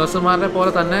ഇപ്പോൾ നഴ്സുമാരുടെ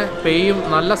പോലെ തന്നെ പേയും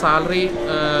നല്ല സാലറി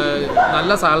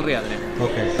അതിന്.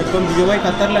 ഇപ്പം ജിജോയ്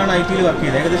ഖത്തറിലാണ് ITയിൽ വർക്ക്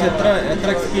ചെയ്തത്. ഏകദേശം എത്ര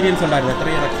എക്സ്പീരിയൻസ് ഉണ്ടായിരുന്നു? എത്ര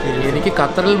ഇയർ എക്സ്പീരിയൻസ്? എനിക്ക്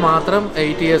ഖത്തറിൽ മാത്രം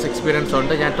 8 years എക്സ്പീരിയൻസ്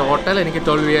ഉണ്ട്. ഞാൻ ടോട്ടൽ എനിക്ക്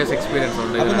 12 years എക്സ്പീരിയൻസ്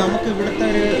ഉണ്ട്. അപ്പോൾ നമുക്ക് ഇവിടുത്തെ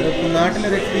ഒരു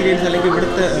നാട്ടിലൊരു എക്സ്പീരിയൻസ് അല്ലെങ്കിൽ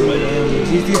ഇവിടുത്തെ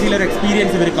GCCയിലൊരു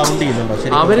എക്സ്പീരിയൻസ് ഇവർ കൗണ്ട് ചെയ്യുന്നുണ്ടോ?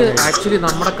 അവർ ആക്ച്വലി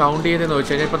നമ്മുടെ കൗണ്ട് ചെയ്യുന്നതെന്ന്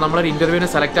വെച്ച് കഴിഞ്ഞാൽ ഇപ്പോൾ നമ്മളൊരു ഇൻ്റർവ്യൂവിന്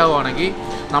സെലക്ട് ആവുകയാണെങ്കിൽ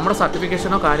നമ്മുടെ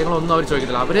സർട്ടിഫിക്കേഷനോ കാര്യങ്ങളോ ഒന്നും അവർ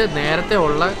ചോദിക്കത്തില്ല. അവർ നേരത്തെ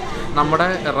ഉള്ള നമ്മുടെ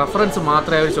റെഫറൻസ്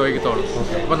മാത്രമേ അവർ ചോദിക്കത്തുള്ളൂ.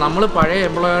 അപ്പോൾ നമ്മൾ പഴയ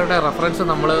എംപ്ലോയറുടെ റെഫറൻസ്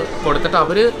നമ്മൾ കൊടുത്തിട്ട്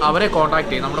അവരെ കോൺടാക്ട്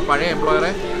ചെയ്യും. നമ്മുടെ പഴയ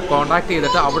എംപ്ലോയറെ കോൺടാക്ട്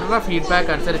ചെയ്തിട്ട് അവരുടെ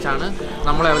ഫീഡ്ബാക്ക് അനുസരിച്ചാണ്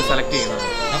നമ്മളെ അവർ സെലക്ട് ചെയ്യുന്നത്.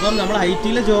 അപ്പം നമ്മൾ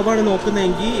ITയിലെ ജോബാണ്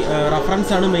നോക്കുന്നതെങ്കിൽ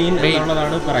റെഫറൻസ് ആണ് മെയിൻ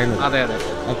എന്നുള്ളതാണ് പറയുന്നത്. അതെ.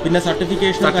 പിന്നെ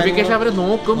സർട്ടിഫിക്കേഷൻ അവർ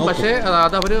നോക്കും, പക്ഷേ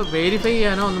അത് അവർ വെരിഫൈ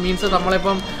ചെയ്യാനോ മീൻസ്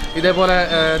നമ്മളിപ്പം ഇതേപോലെ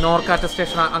നോർക്ക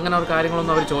അറ്റസ്റ്റേഷൻ അങ്ങനെ ഒരു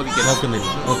കാര്യങ്ങളൊന്നും അവർ നോക്കുന്നില്ല.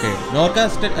 നോർക്ക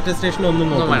അറ്റസ്റ്റേഷൻ ഒന്നും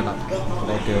വേണ്ട.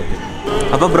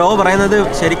 അപ്പോൾ ബ്രോ പറയുന്നത്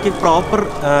ശരിക്കും പ്രോപ്പർ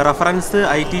റെഫറൻസ്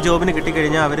IT ജോബിന്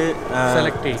കിട്ടിക്കഴിഞ്ഞാൽ അവർ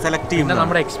സെലക്ട് ചെയ്യും. പിന്നെ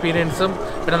നമ്മുടെ എക്സ്പീരിയൻസും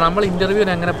പിന്നെ നമ്മൾ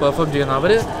ഇൻ്റർവ്യൂവിന് എങ്ങനെ പെർഫോം ചെയ്യുന്നു.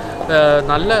 അവർ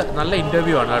നല്ല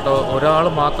ഇൻ്റർവ്യൂ ആണ് കേട്ടോ. ഒരാൾ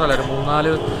മാത്രമല്ല, ഒരു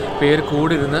 3-4 പേര്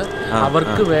കൂടിയിരുന്ന്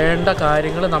അവർക്ക് വേണ്ട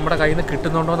കാര്യങ്ങൾ നമ്മുടെ കയ്യിൽ നിന്ന്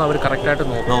കിട്ടുന്നുണ്ടോ എന്ന് അവർ കറക്റ്റായിട്ട്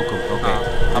നോക്കും.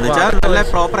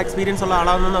 പ്രോപ്പർ എക്സ്പീരിയൻസ് ഉള്ള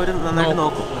ആളാണെന്ന് അവർ നന്നായിട്ട്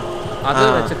നോക്കും. അത്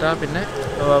വെച്ചിട്ടാണ് പിന്നെ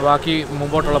ബാക്കി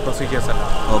മുമ്പോട്ടുള്ള പ്രൊസീജിയേഴ്സ് എല്ലാം.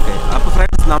 അപ്പോൾ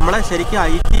ഫ്രണ്ട്സ്, നമ്മളെ ശരിക്കും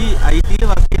ITയിൽ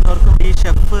വർക്ക് ചെയ്യുന്നവർക്കും ഈ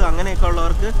ഷെഫ് അങ്ങനെയൊക്കെ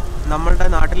ഉള്ളവർക്ക് നമ്മളുടെ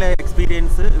നാട്ടിലെ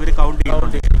എക്സ്പീരിയൻസ് ഇവർ കൗണ്ട്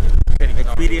ചെയ്യുന്നുണ്ട്.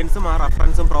 എക്സ്പീരിയൻസും ആ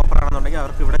റെഫറൻസും പ്രോപ്പർ ആണെന്നുണ്ടെങ്കിൽ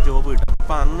അവർക്ക് ഇവിടെ ജോബ് കിട്ടും.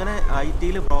 അപ്പോൾ അങ്ങനെ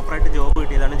ITയിൽ പ്രോപ്പറായിട്ട് ജോബ്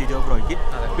കിട്ടിയതാണ് ജിജോ ബ്രോയ്ക്ക്.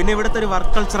 പിന്നെ ഇവിടുത്തെ ഒരു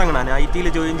വർക്ക് കൾച്ചർ അങ്ങനെയാണ്. ITയിൽ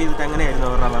ജോയിൻ ചെയ്തിട്ട് എങ്ങനെയായിരുന്നു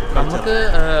അവരുടെ വർക്ക് കൾച്ചർ? നമുക്ക്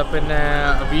പിന്നെ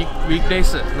വീക്ക്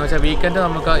ഡേയ്സ് എന്ന് വെച്ചാൽ വീക്കെൻഡ്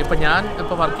നമുക്ക് ഇപ്പം ഞാൻ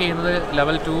ഇപ്പോൾ വർക്ക് ചെയ്യുന്നത്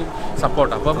level 2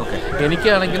 സപ്പോർട്ട്. അപ്പം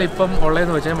എനിക്കാണെങ്കിൽ ഇപ്പം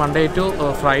ഉള്ളതെന്ന് വെച്ചാൽ Monday to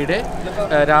Friday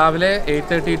രാവിലെ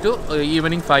 8:30 to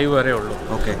ഈവനിങ് 5 വരെ ഉള്ളൂ.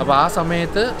 അപ്പോൾ ആ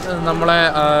സമയത്ത്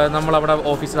നമ്മളവിടെ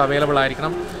ഓഫീസിൽ അവൈലബിൾ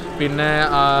ആയിരിക്കണം. പിന്നെ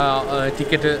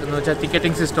ടിക്കറ്റ് എന്ന് വെച്ചാൽ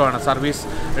ടിക്കറ്റിംഗ് സിസ്റ്റമാണ്. സർവീസ്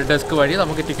ഡെസ്ക് വഴി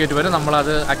നമുക്ക് ടിക്കറ്റ് വരും.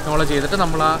 നമ്മളത് അക്നോളജ് ചെയ്തിട്ട്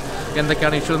നമ്മൾ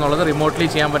എന്തൊക്കെയാണ് ഇഷ്യൂ എന്നുള്ളത് റിമോട്ട്ലി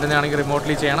ചെയ്യാൻ പറ്റുന്നതാണെങ്കിൽ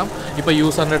റിമോട്ട്ലി ചെയ്യണം. ഇപ്പോൾ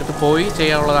യൂസറിൻ്റെ അടുത്ത് പോയി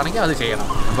ചെയ്യാനുള്ളതാണെങ്കിൽ അത് ചെയ്യണം.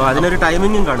 അപ്പോൾ അതിനൊരു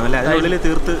ടൈമിങ്ങും കാണും അല്ലേ? അതിനുള്ളിൽ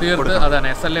തീർത്ത്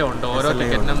അതാണ്. SLA ഉണ്ട് ഓരോ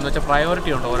ടിക്കറ്റിനും എന്ന് വെച്ചാൽ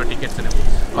പ്രയോറിറ്റി ഉണ്ട് ഓരോ ടിക്കറ്റ്സിനും.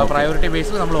 അപ്പോൾ പ്രയോറിറ്റി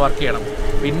ബേസിൽ നമ്മൾ വർക്ക് ചെയ്യണം.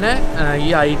 പിന്നെ ഈ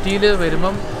ITയിൽ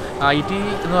വരുമ്പം IT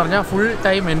എന്ന് പറഞ്ഞാൽ ഫുൾ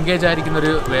ടൈം എൻഗേജ്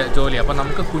ആയിരിക്കുന്നൊരു ജോലിയാണ്. അപ്പോൾ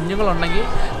നമുക്ക്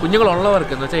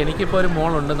കുഞ്ഞുങ്ങളുള്ളവർക്ക് എന്ന് വെച്ചാൽ എനിക്കിപ്പോൾ ഒരു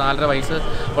മോളുണ്ട്, 4.5 വയസ്സ്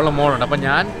ഉള്ള മോളുണ്ട്. അപ്പോൾ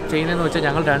ഞാൻ ചെയ്യുന്നതെന്ന് വെച്ചാൽ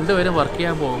ഞങ്ങൾ 2 പേരും വർക്ക്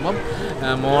ചെയ്യാൻ പോകുമ്പം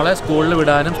മോളെ സ്കൂളിൽ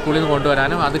വിടാനും സ്കൂളിൽ നിന്ന്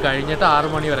കൊണ്ടുവരാനും അത് കഴിഞ്ഞിട്ട് 6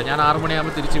 മണി വരെ ഞാൻ 6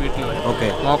 മണിയാകുമ്പോൾ തിരിച്ച് വീട്ടിൽ വരും.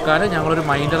 നോക്കാനും ഞങ്ങളൊരു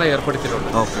മൈൻഡറെ ഏർപ്പെടുത്തിയിട്ടുണ്ട്.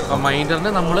 അപ്പോൾ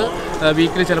മൈൻഡറിന് നമ്മൾ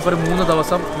വീക്കിൽ ചിലപ്പോൾ ഒരു 3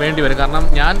 ദിവസം വേണ്ടി വരും. കാരണം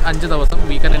ഞാൻ 5 ദിവസം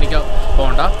വീക്കെൻഡ് എനിക്ക്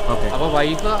പോകണ്ട. അപ്പോൾ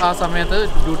വൈഫ് ആ സമയത്ത്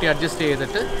ഡ്യൂട്ടി അഡ്ജസ്റ്റ്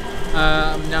ചെയ്തിട്ട്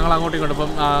ഞങ്ങൾ അങ്ങോട്ടും ഇങ്ങോട്ടും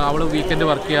ഇപ്പം അവൾ വീക്കെൻഡ്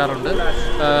വർക്ക് ചെയ്യാറുണ്ട്,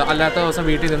 അല്ലാത്ത ദിവസം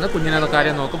വീട്ടിൽ നിന്ന് കുഞ്ഞിനെ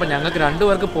കാര്യം നോക്കും. അപ്പം ഞങ്ങൾക്ക് 2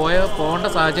 പേർക്ക് പോകേണ്ട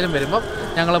സാഹചര്യം വരുമ്പം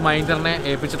ഞങ്ങൾ മൈൻഡറിനെ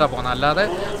ഏൽപ്പിച്ചിട്ടാണ് പോകുന്നത്. അല്ലാതെ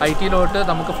IT-ലോട്ട്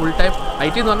നമുക്ക് ഫുൾ ടൈം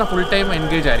IT എന്ന് പറഞ്ഞാൽ ഫുൾ ടൈം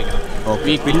എൻഗേജ് ആയിരിക്കണം.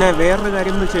 പിന്നെ വേറൊരു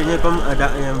കാര്യം എന്ന് വെച്ച് കഴിഞ്ഞാൽ ഇപ്പം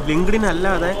ലിങ്ക്ഡിൻ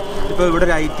അല്ലാതെ ഇപ്പോൾ ഇവിടെ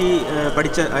ഒരു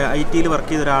പഠിച്ച IT-ൽ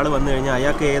വർക്ക് ചെയ്ത ഒരാൾ വന്നു കഴിഞ്ഞാൽ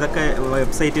അയാൾക്ക് ഏതൊക്കെ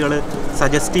വെബ്സൈറ്റുകൾ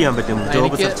സജസ്റ്റ് ചെയ്യാൻ പറ്റും?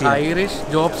 irish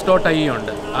jobs.ie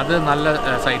ഉണ്ട്, അത് നല്ല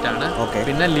സൈറ്റാണ്.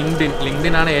 പിന്നെ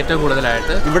ലിങ്ക്ഡിൻ ആണ് ഏറ്റവും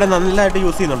കൂടുതലായിട്ട് ഇവിടെ നന്നായിട്ട്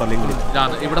യൂസ് ചെയ്യുന്നുണ്ടോ? ലിങ്ക്ഡിൻ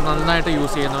ഇവിടെ നന്നായിട്ട്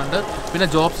യൂസ് ചെയ്യുന്നുണ്ട്. പിന്നെ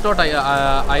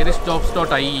irish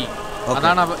jobs.ie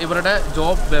അതാണ് ഇവരുടെ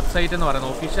ജോബ് വെബ്സൈറ്റ് എന്ന്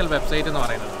പറയുന്നത്, ഒഫീഷ്യൽ വെബ്സൈറ്റ് എന്ന്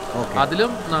പറയുന്നത്.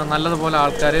 അതിലും നല്ലതുപോലെ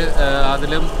ആൾക്കാർ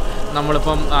അതിലും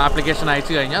നമ്മളിപ്പം ആപ്ലിക്കേഷൻ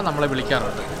അയച്ചു കഴിഞ്ഞാൽ നമ്മളെ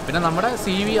വിളിക്കാറുണ്ട്. പിന്നെ നമ്മുടെ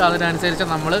CV അതിനനുസരിച്ച്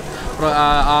നമ്മൾ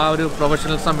ആ ഒരു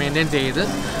പ്രൊഫഷണൽസം മെയിൻറ്റെയിൻ ചെയ്ത്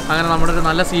അങ്ങനെ നമ്മുടെ ഒരു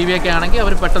നല്ല CV ഒക്കെ ആണെങ്കിൽ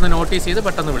അവർ പെട്ടെന്ന് നോട്ടീസ് ചെയ്ത്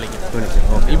പെട്ടെന്ന് വിളിക്കും.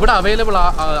 ഇവിടെ അവൈലബിൾ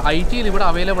IT-യിൽ ഇവിടെ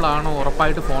അവൈലബിൾ ആണോ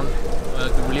ഉറപ്പായിട്ട് ഫോൺ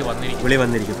വിളി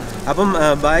വന്നിരിക്കും. അപ്പം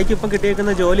ബായ്ക്ക് ഇപ്പം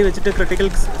കിട്ടിയേക്കുന്ന ജോലി വെച്ചിട്ട് ക്രിട്ടിക്കൽ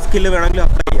സ്കില്ല് വേണമെങ്കിൽ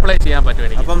അപ്ലൈ ചെയ്യാൻ പറ്റും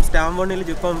എനിക്ക്. അപ്പം സ്റ്റാമ്പ് 1-ൽ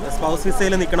ഇപ്പം സ്പൗസ്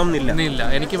വിസയിൽ നിൽക്കണം എന്നില്ല.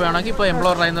 എനിക്ക് വേണമെങ്കിൽ ഇപ്പോൾ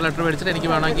എംപ്ലോയർ ആയിരുന്ന ലെറ്റർ മേടിച്ചിട്ട് എനിക്ക്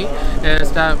വേണമെങ്കിൽ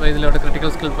ഇതിലോട്ട് ക്രിട്ടിക്കൽ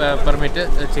സ്കിൽ പെർമിറ്റ്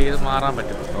ചെയ്ത് മാറാൻ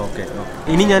പറ്റും. ഓക്കെ.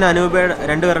 ഇനി ഞാൻ അനൂപ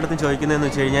 2 പേരുടെ അടുത്തും ചോദിക്കുന്നതെന്ന്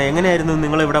വെച്ച് കഴിഞ്ഞാൽ എങ്ങനെയായിരുന്നു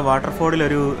നിങ്ങളിവിടെ വാട്ടർഫോർഡിൽ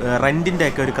ഒരു റെൻറ്റിൻ്റെ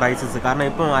ഒക്കെ ഒരു ക്രൈസിസ്? കാരണം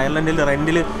ഇപ്പം അയർലൻഡിൽ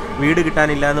റെൻറ്റിൽ വീട്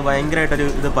കിട്ടാനില്ല എന്ന് ഭയങ്കരമായിട്ടൊരു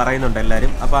ഇത് പറയുന്നുണ്ട്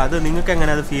എല്ലാവരും. അപ്പോൾ അത് നിങ്ങൾക്ക്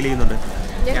എങ്ങനെ അത് ഫീൽ ചെയ്യുന്നുണ്ട്?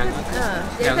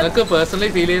 ഞങ്ങൾക്ക് പേഴ്സണലി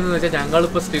ഫീൽ ചെയ്യുന്നത് വെച്ചാൽ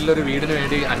ഞങ്ങളിപ്പോൾ സ്റ്റിൽ ഒരു വീടിന്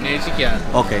വേണ്ടി അന്വേഷിക്കുകയാണ്.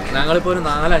 ഞങ്ങളിപ്പോൾ ഒരു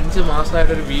 4-5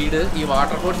 മാസമായിട്ടൊരു വീട് ഈ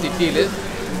വാട്ടർഫോർഡ് സിറ്റിയിൽ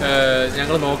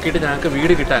ഞങ്ങൾ നോക്കിയിട്ട് ഞങ്ങൾക്ക്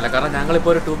വീട് കിട്ടാനില്ല. കാരണം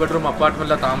ഞങ്ങളിപ്പോൾ ഒരു 2 ബെഡ്റൂം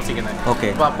അപ്പാർട്ട്മെൻറ്റിലാണ് താമസിക്കുന്നത്.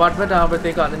 അപ്പോൾ അപ്പാർട്ട്മെൻറ്റ്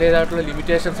ആകുമ്പോഴത്തേക്ക് അതിൻ്റേതായിട്ടുള്ള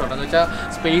ലിമിറ്റേഷൻസ് ഉണ്ട്. എന്ന് വെച്ചാൽ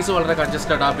സ്പേസ് വളരെ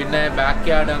കൺജസ്റ്റഡ് ആണ്. പിന്നെ ബാക്ക്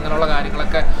യാർഡ് അങ്ങനെയുള്ള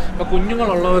കാര്യങ്ങളൊക്കെ ഇപ്പോൾ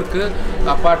കുഞ്ഞുങ്ങളുള്ളവർക്ക്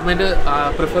അപ്പാർട്ട്മെൻറ്റ്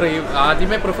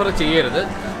ആദ്യമേ പ്രിഫർ ചെയ്യരുത്.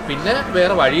 പിന്നെ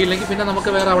വേറെ വഴിയില്ലെങ്കിൽ പിന്നെ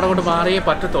നമുക്ക് വേറെ അവിടെ കൊണ്ട് മാറിയേ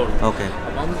പറ്റത്തുള്ളൂ.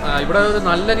 അപ്പം ഇവിടെ ഒരു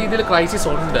നല്ല രീതിയിൽ ക്രൈസിസ്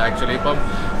ഉണ്ട് ആക്ച്വലി. ഇപ്പം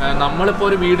നമ്മളിപ്പോൾ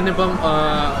ഒരു വീടിനിപ്പം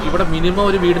ഇവിടെ മിനിമം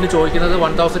ഒരു വീടിന് ചോദിക്കുന്നത്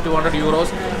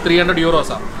 €1,200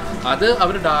 €300. അത്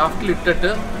അവർ ഡ്രാഫ്റ്റിൽ ഇട്ടിട്ട്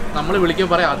നമ്മൾ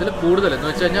വിളിക്കുമ്പോൾ പറയാം അതിൽ കൂടുതൽ എന്ന്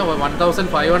വെച്ച് കഴിഞ്ഞാൽ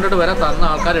 1,500 വരെ തന്ന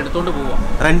ആൾക്കാർ എടുത്തുകൊണ്ട് പോവാം,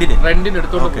 റെൻറ്റിന്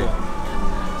എടുത്തുകൊണ്ട് പോവാം.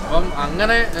 അപ്പം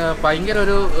അങ്ങനെ ഭയങ്കര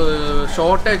ഒരു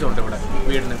ഷോർട്ടേജ് ഉണ്ട് ഇവിടെ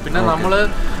വീടിന്. പിന്നെ നമ്മൾ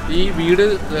ഈ വീട്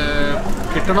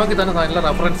കിട്ടണമെങ്കിൽ തന്നെ നല്ല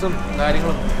റെഫറൻസും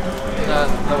കാര്യങ്ങളും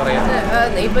എന്താ പറയുക,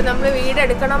 ഇപ്പം നമ്മൾ വീട്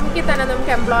എടുക്കണമെങ്കിൽ തന്നെ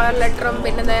നമുക്ക് എംപ്ലോയർ ലെറ്ററും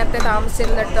പിന്നെ നേരത്തെ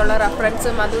താമസിച്ചിരുന്നിടത്തുള്ള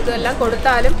റെഫറൻസും അതും ഇതെല്ലാം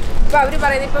കൊടുത്താലും ഇപ്പം അവർ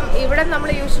പറയുന്നത് ഇപ്പം ഇവിടെ നമ്മൾ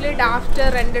യൂഷ്വലി ഡാഫ്റ്റ്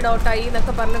rent.ie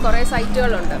എന്നൊക്കെ പറഞ്ഞ് കുറേ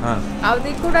സൈറ്റുകളുണ്ട്.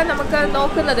 അതിൽ കൂടെ നമുക്ക്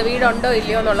നോക്കുന്നത് വീടുണ്ടോ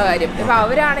ഇല്ലയോ എന്നുള്ള കാര്യം. ഇപ്പം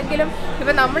അവരാണെങ്കിലും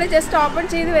ഇപ്പം നമ്മൾ ജസ്റ്റ് ഓപ്പൺ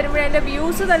ചെയ്ത് വരുമ്പോഴേ അതിൻ്റെ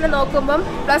വ്യൂസ് തന്നെ നോക്കുമ്പം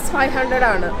 +500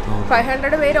 ആണ്.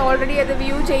 500 പേര് ഓൾറെഡി അത്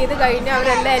വ്യൂ ചെയ്ത് കഴിഞ്ഞ്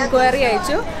അവരെല്ലാം എൻക്വയറി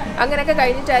അയച്ചു. അങ്ങനെയൊക്കെ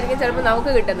കഴിഞ്ഞിട്ടായിരിക്കും ചിലപ്പോൾ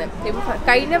നമുക്ക് കിട്ടുന്നത്. ഇപ്പം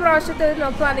കഴിഞ്ഞ പ്രാവശ്യത്തെ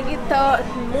നോക്കുകയാണെങ്കിൽ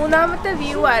 3ാമത്തെ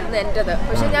വ്യൂ ആയിരുന്നു എൻ്റെത്.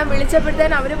 പക്ഷെ ഞാൻ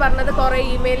വിളിച്ചപ്പോഴത്തേന് അവർ പറഞ്ഞത് കുറേ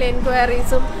ഇമെയിൽ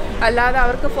എൻക്വയറീസും അല്ലാതെ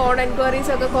അവർക്ക് ഫോൺ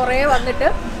എൻക്വയറീസും ഒക്കെ കുറേ വന്നിട്ട്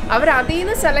അവർ അതിൽ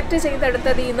നിന്ന് സെലക്ട്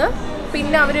ചെയ്തെടുത്തതിൽ നിന്ന്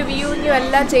പിന്നെ അവർ വ്യൂഞ്ഞും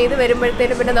എല്ലാം ചെയ്ത്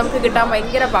വരുമ്പോഴത്തേനും പിന്നെ നമുക്ക് കിട്ടാൻ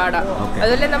ഭയങ്കര പാടാണ്.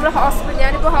 അതുപോലെ നമ്മൾ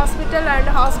ഞാനിപ്പോൾ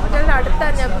ഹോസ്പിറ്റലിലായതുകൊണ്ട് ഹോസ്പിറ്റലിൻ്റെ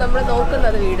അടുത്താണ് നമ്മൾ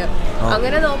നോക്കുന്നത് വീട്.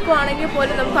 അങ്ങനെ നോക്കുവാണെങ്കിൽ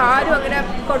പോലും നമുക്ക് ആരും അങ്ങനെ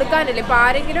കൊടുക്കാനില്ല. ഇപ്പം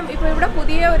ആരെങ്കിലും ഇപ്പോൾ ഇവിടെ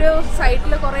പുതിയ ഒരു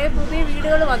സൈറ്റിൽ കുറേ പുതിയ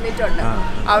വീടുകൾ വന്നിട്ടുണ്ട്.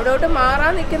 അവിടോട്ട്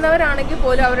മാറാൻ നിൽക്കുന്നവരാണെങ്കിൽ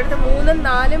പോലും അവരുടെ അടുത്ത്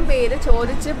 3-4 പേര്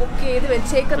ചോദിച്ച് ബുക്ക് ചെയ്ത്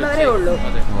വെച്ചേക്കുന്നവരേ ഉള്ളൂ.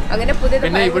 അങ്ങനെ പുതിയ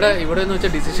പിന്നെ ഇവിടെ എന്ന്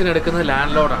വെച്ചാൽ ഡിസിഷൻ എടുക്കുന്നത്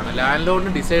ലാൻഡ് ലോഡാണ്. ലാൻഡ്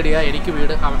ലോഡിന് ഡിസൈഡ് ചെയ്യുക എനിക്ക്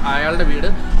വീട് അയാളുടെ വീട്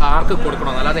ആർക്ക്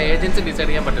കൊടുക്കണം, അല്ലാതെ ഏജൻസി ഡിസൈഡ്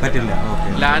ചെയ്യാൻ പറ്റില്ല.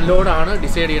 ലാൻഡ് ലോഡാണ്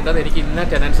ഡിസൈഡ് ചെയ്യേണ്ടത് എനിക്ക് ഇന്ന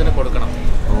ടെനൻസിന് കൊടുക്കണം.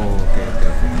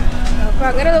 അപ്പൊ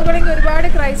അങ്ങനെ നോക്കുകയാണെങ്കിൽ ഒരുപാട്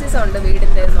ക്രൈസിസ് ഉണ്ട്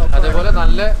വീടിന്റെ. അതേപോലെ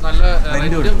നല്ല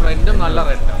റെന്റും നല്ല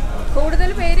റെന്റും കൂടുതൽ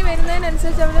പേര്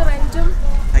വരുന്നതിനനുസരിച്ച് അവർ റെന്റും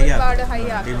ഒരുപാട് ഹൈ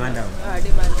ഡിമാൻഡ് ആവും.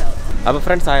 അപ്പോൾ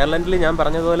ഫ്രണ്ട്സ്, അയർലൻഡിൽ ഞാൻ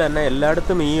പറഞ്ഞതുപോലെ തന്നെ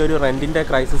എല്ലായിടത്തും ഈ ഒരു റെൻറ്റിൻ്റെ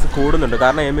ക്രൈസിസ് കൂടുന്നുണ്ട്.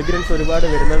 കാരണം എമിഗ്രൻസ് ഒരുപാട്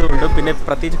വരുന്നതുകൊണ്ട് പിന്നെ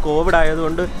പ്രത്യേകിച്ച് കോവിഡ്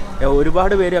ആയതുകൊണ്ട്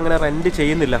ഒരുപാട് പേര് അങ്ങനെ റെൻറ്റ്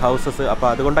ചെയ്യുന്നില്ല ഹൗസസ്. അപ്പോൾ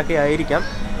അതുകൊണ്ടൊക്കെ ആയിരിക്കാം.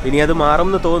 ഇനി അത്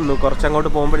മാറുമെന്ന് തോന്നുന്നു. കുറച്ചങ്ങോട്ട്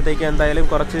പോകുമ്പോഴത്തേക്ക് എന്തായാലും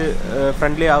കുറച്ച്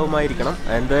ഫ്രണ്ട്ലി ആവുമായിരിക്കണം.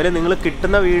 എന്തായാലും നിങ്ങൾ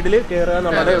കിട്ടുന്ന വീട്ടിൽ കയറുക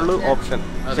എന്നുള്ളതേ ഉള്ളൂ ഓപ്ഷൻ.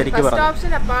 ശരിക്കും പറഞ്ഞു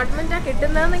ഓപ്ഷൻ അപ്പാർട്ട്മെന്റ്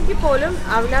കിട്ടുന്നതെങ്കിൽ പോലും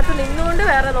അതിനകത്ത് നിന്നുകൊണ്ട്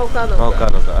വേറെ നോക്കാം.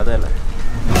 അത് തന്നെ.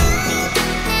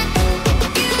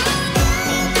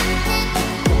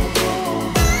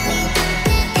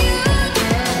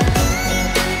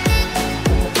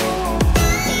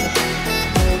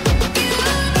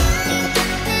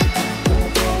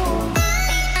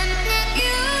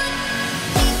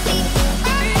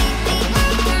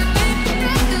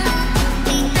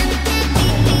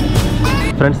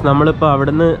 ഫ്രണ്ട്സ്, നമ്മളിപ്പോൾ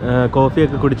അവിടുന്ന്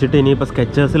കോഫിയൊക്കെ കുടിച്ചിട്ട് ഇനിയിപ്പോൾ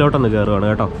സ്കെച്ചേഴ്സിലോട്ടൊന്ന് കയറുകയാണ്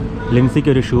കേട്ടോ. ലിൻസിക്ക്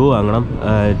ഒരു ഷൂ വാങ്ങണം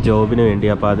ജോബിന് വേണ്ടി.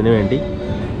 അപ്പോൾ അതിന് വേണ്ടി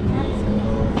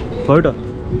പോയിട്ടോ.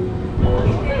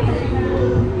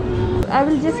 I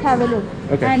will just have a look.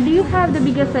 Okay. And do you have the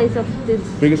bigger size of this?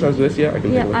 Bigger size of this? Yeah, I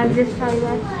can. Yeah, I'll just try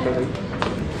that.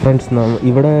 Friends,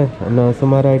 ഇവിടെ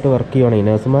നഴ്സുമാരായിട്ട് വർക്ക് ചെയ്യുവാണെങ്കിൽ,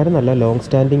 നഴ്സുമാർ നല്ല ലോങ്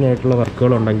സ്റ്റാൻഡിങ് ആയിട്ടുള്ള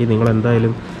വർക്കുകളുണ്ടെങ്കിൽ നിങ്ങൾ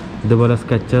എന്തായാലും ഇതുപോലെ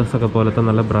Skechers ഒക്കെ പോലത്തെ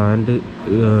നല്ല ബ്രാൻഡ്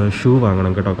ഷൂ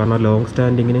വാങ്ങണം കേട്ടോ. കാരണം ലോങ്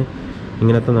സ്റ്റാൻഡിങ്ങിന്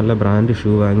ഇങ്ങനത്തെ നല്ല ബ്രാൻഡ്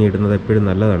ഷൂ വാങ്ങി ഇടുന്നത് എപ്പോഴും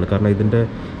നല്ലതാണ്. കാരണം ഇതിൻ്റെ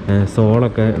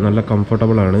സോളൊക്കെ നല്ല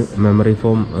കംഫർട്ടബിളാണ്, മെമ്മറി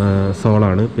ഫോം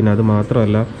സോളാണ്. പിന്നെ അത്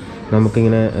മാത്രമല്ല,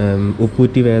 നമുക്കിങ്ങനെ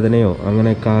ഉപ്പൂറ്റി വേദനയോ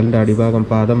അങ്ങനെ കാലിൻ്റെ അടിഭാഗം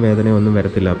പാദം വേദനയോ ഒന്നും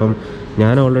വരത്തില്ല. അപ്പം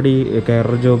ഞാൻ ഓൾറെഡി കെയർ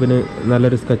ജോബിന്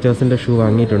നല്ലൊരു സ്കെച്ചേഴ്സിൻ്റെ ഷൂ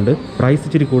വാങ്ങിയിട്ടുണ്ട്. പ്രൈസ്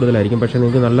ഇച്ചിരി കൂടുതലായിരിക്കും, പക്ഷേ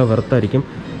നിങ്ങൾക്ക് നല്ല വെർത്തായിരിക്കും.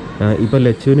 ഇപ്പം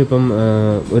ലച്ചുവിന്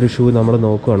ഒരു ഷൂ നമ്മൾ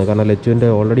നോക്കുവാണ്. കാരണം ലച്ചുവിൻ്റെ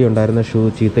ഓൾറെഡി ഉണ്ടായിരുന്ന ഷൂ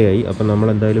ചീത്തയായി. അപ്പം നമ്മൾ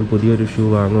എന്തായാലും പുതിയൊരു ഷൂ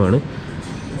വാങ്ങുവാണ്.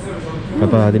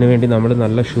 അപ്പോൾ അതിനു വേണ്ടി നമ്മൾ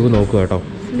നല്ല ഷൂ നോക്കുക കേട്ടോ.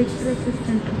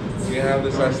 You have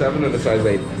the size 7 or the size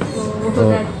 8? So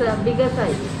that's a bigger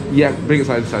size. Yeah, bigger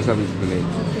size 7 than 8.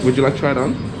 Okay. Would you like to try it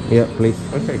on? Yeah, please.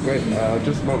 Okay, great.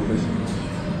 Just a moment, please.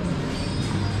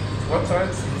 What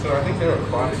size? So I think they're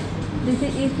a 5.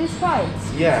 Is this 5?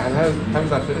 Yeah, and how's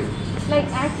that fitting? Like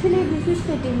actually this is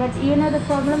fitting, but you know the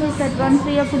problem is that once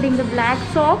we are putting the black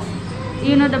socks,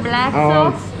 you know the black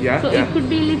socks, yeah, so yeah. it could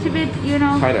be a little bit, you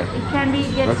know, Tighter. it can be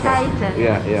get tighter.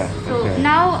 Yeah. So okay.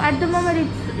 now at the moment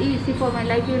it's easy for me.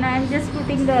 Like, you know, I'm just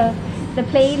putting the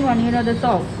plain one, you know, the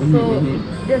sock. So it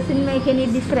doesn't make any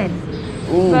difference.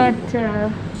 Ooh. But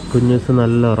കുഞ്ഞൂസ്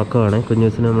നല്ല ഉറക്കമാണ്.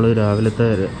 കുഞ്ഞൂസിന് നമ്മൾ രാവിലത്തെ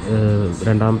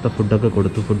രണ്ടാമത്തെ ഫുഡൊക്കെ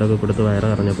കൊടുത്ത് വയറ്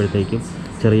നിറഞ്ഞപ്പോഴത്തേക്കും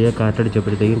ചെറിയ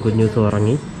കാറ്റടിച്ചപ്പോഴത്തേക്കും കുഞ്ഞൂസ്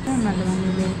ഉറങ്ങി.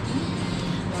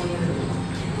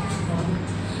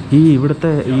 ഇവിടുത്തെ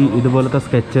ഇതുപോലത്തെ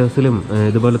സ്കെച്ചേഴ്സിലും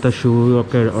ഇതുപോലത്തെ ഷൂ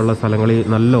ഒക്കെ ഉള്ള സ്ഥലങ്ങളിൽ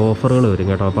നല്ല ഓഫറുകൾ വരും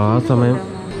കേട്ടോ. അപ്പോൾ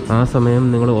ആ സമയം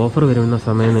നിങ്ങൾ ഓഫർ വരുന്ന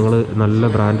സമയം നിങ്ങൾ നല്ല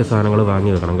ബ്രാൻഡ് സാധനങ്ങൾ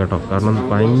വാങ്ങി വെക്കണം കേട്ടോ. കാരണം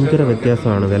ഭയങ്കര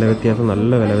വ്യത്യാസമാണ്, വില വ്യത്യാസം,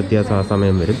 നല്ല വില വ്യത്യാസം ആ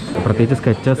സമയം വരും. പ്രത്യേകിച്ച്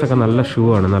സ്കെച്ചേഴ്സൊക്കെ നല്ല ഷൂ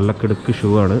ആണ്, നല്ല കിടുക്ക്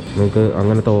ഷൂ ആണ്. നിങ്ങൾക്ക്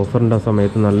അങ്ങനത്തെ ഓഫറിൻ്റെ ആ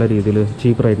സമയത്ത് നല്ല രീതിയിൽ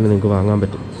ചീപ്പ് റേറ്റിന് നിങ്ങൾക്ക് വാങ്ങാൻ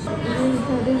പറ്റും.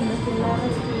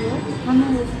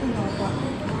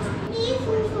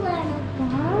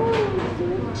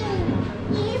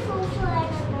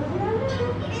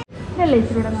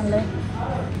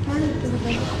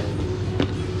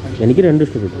 എനിക്ക് രണ്ടും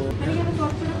ഇഷ്ടപ്പെട്ടു.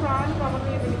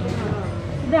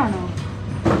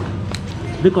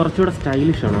 ഇത് കുറച്ചുകൂടെ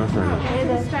സ്റ്റൈലിഷ് ആണ് ആ സാധനം.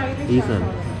 ഈ സാധനം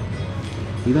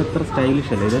ഇതത്ര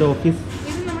സ്റ്റൈലിഷ് അല്ല, ഇതൊരു ഓഫീസ്.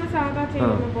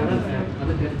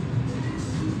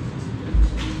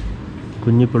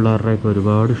 കുഞ്ഞു പിള്ളേരുടെയൊക്കെ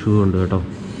ഒരുപാട് ഷൂ ഉണ്ട് കേട്ടോ.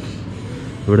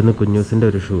 ഇവിടുന്ന് കുഞ്ഞൂസിൻ്റെ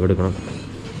ഒരു ഷൂ എടുക്കണം.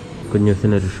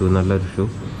 കുഞ്ഞൂസിനൊരു ഷൂ, നല്ലൊരു ഷൂ.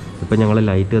 ഇപ്പം ഞങ്ങൾ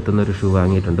ലൈറ്റ് കത്തുന്നൊരു ഷൂ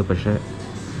വാങ്ങിയിട്ടുണ്ട്. പക്ഷേ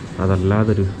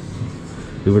അതല്ലാതൊരു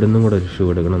ഇവിടുന്നും കൂടെ ഒരു ഷൂ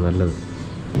എടുക്കണം, നല്ലത്.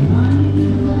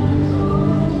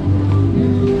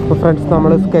 അപ്പോൾ ഫ്രണ്ട്സ്,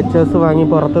 നമ്മൾ സ്കെച്ചേഴ്സ് വാങ്ങി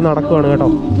പുറത്ത് നടക്കുവാണ് കേട്ടോ.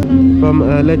 ഇപ്പം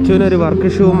ലച്ചുവിനൊരു വർക്ക്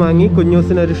ഷൂവും വാങ്ങി,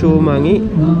 കുഞ്ഞൂസിനൊരു ഷൂവും വാങ്ങി.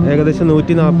 ഏകദേശം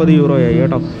 140 യൂറോയായി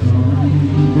കേട്ടോ.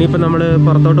 ഇനിയിപ്പോൾ നമ്മൾ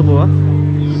പുറത്തോട്ട് പോവാം.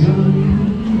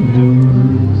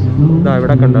 ഇതാ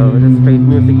ഇവിടെ കണ്ടോ ഒരു street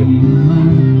music.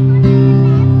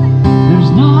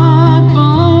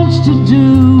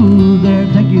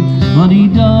 But he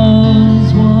does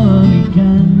what he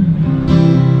can.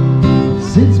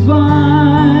 Sits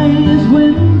by his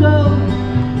window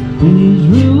in his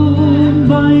room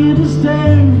by the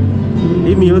stairs.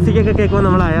 ഈ മ്യൂസിക്കൊക്കെ കേൾക്കുമ്പോൾ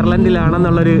നമ്മൾ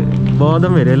അയർലൻഡിലാണെന്നുള്ളൊരു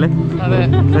ബോധം വരും അല്ലേ,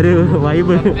 ഒരു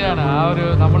വൈബ്.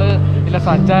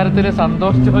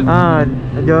 ആ,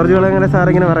 ജോർജ് കുളങ്ങര സാർ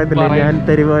ഇങ്ങനെ പറയത്തില്ലേ, ഞാൻ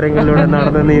തെരുവോരങ്ങളിലൂടെ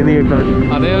നടന്ന് നീന്തി കിട്ടും.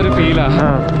 ആ,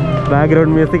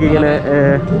 ബാക്ക്ഗ്രൗണ്ട് മ്യൂസിക് ഇങ്ങനെ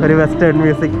ഒരു വെസ്റ്റേൺ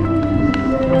മ്യൂസിക്.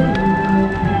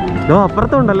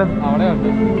 അപ്പുറത്തും ഉണ്ടല്ലോ.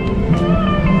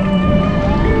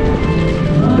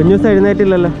 കുഞ്ഞൂസ്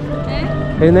എഴുന്നേറ്റില്ലല്ലോ.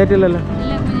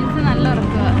 നല്ല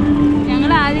ഉറക്കമാണ്.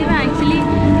 ഞങ്ങൾ ആദ്യം ആക്ച്വലി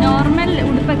നോർമൽ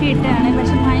ഉടുപ്പൊക്കെ ഇട്ടാണ്,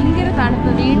 പക്ഷെ ഭയങ്കര തണുപ്പ്.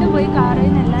 വീണ്ടും പോയി കാറിൽ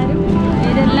നിന്ന് എല്ലാവരും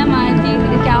ഇതെല്ലാം മാറ്റി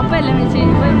ക്യാപ്പെല്ലാം വെച്ച്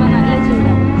കഴിഞ്ഞപ്പോൾ ഇപ്പോൾ നല്ല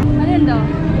ചൂടാണ്. അതുണ്ടോ?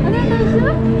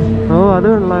 ഓ, അത്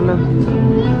കൊള്ളാമല്ലോ.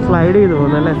 സ്ലൈഡ് ചെയ്ത്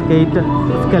പോകുന്നല്ലേ.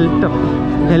 സ്കെൽട്ടർ.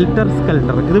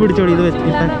 ഇത് പിടിച്ചോടി, ഇത്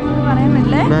വെച്ചിട്ട്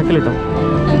ബാക്കിലിട്ടോ.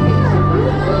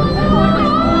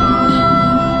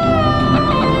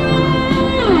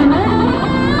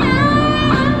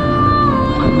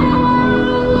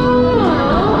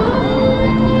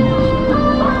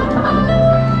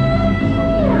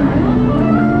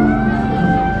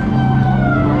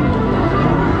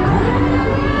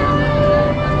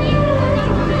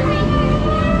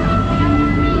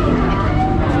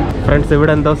 ഫ്രണ്ട്സ്,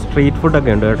 ഇവിടെ എന്തോ സ്ട്രീറ്റ്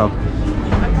ഫുഡൊക്കെ ഉണ്ട് കേട്ടോ.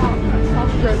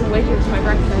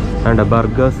 വേണ്ട,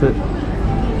 ബർഗേഴ്സ്,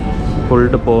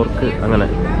 പുൾഡ് പോർക്ക്, അങ്ങനെ.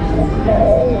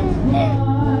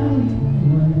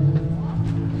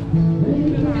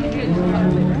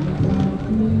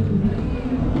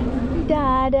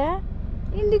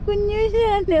 എൻ്റെ കുഞ്ഞു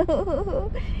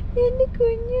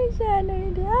ഷാനോ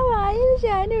ഇത്. ആ വായിൽ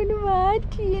ഷാനോ ഒന്ന്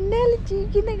മാറ്റി എന്നാലും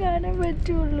ചീക്കുന്ന കാണാൻ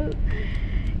പറ്റുള്ളൂ.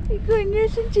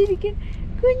 കുഞ്ഞേശൻ ചിരിക്കാൻ.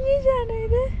 കുഞ്ഞേശാണോ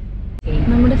ഇത്?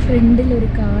 നമ്മുടെ ഫ്രണ്ടിൽ ഒരു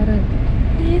കാറ്.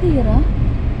 ഏത് ഇയറാ?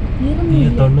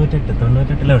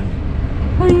 98 വണ്ടി.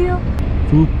 അയ്യോ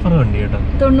സൂപ്പർ വണ്ടി കേട്ടോ.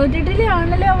 98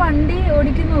 ആണല്ലോ ആ വണ്ടി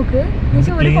ഓടിക്കുന്ന നോക്ക്.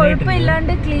 പക്ഷെ ഒരു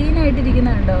കുഴപ്പമില്ലാണ്ട് ക്ലീൻ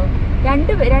ആയിട്ടിരിക്കുന്നുണ്ടോ.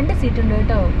 രണ്ട് സീറ്റ് ഉണ്ട്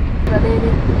കേട്ടോ. അതായത്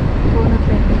പോകുന്ന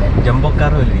ഫ്രണ്ടില് ജംബോ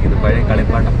കാർ പോലെ ഇരിക്കുന്നു, പഴയ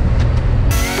കളിപ്പാട്ടം.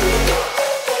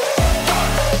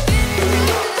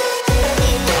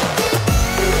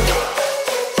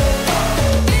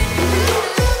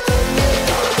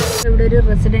 ഇവിടെ ഒരു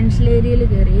റെസിഡൻഷ്യൽ ഏരിയയിൽ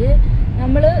കയറിയേ.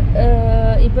 നമ്മൾ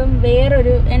ഇപ്പം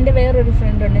എൻ്റെ വേറൊരു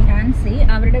ഫ്രണ്ട് ഉണ്ട്, നാൻസി.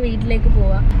 അവരുടെ വീട്ടിലേക്ക്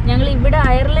പോവാം. ഞങ്ങൾ ഇവിടെ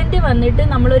അയർലൻഡിൽ വന്നിട്ട്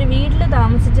നമ്മളൊരു വീട്ടിൽ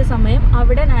താമസിച്ച സമയം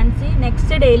അവിടെ നാൻസി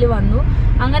നെക്സ്റ്റ് ഡേയിൽ വന്നു.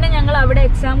 അങ്ങനെ ഞങ്ങൾ അവിടെ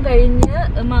എക്സാം കഴിഞ്ഞ്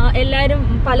എല്ലാവരും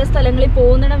പല സ്ഥലങ്ങളിൽ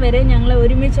പോകുന്നിടം വരെ ഞങ്ങൾ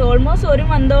ഒരുമിച്ച് ഓൾമോസ്റ്റ് 1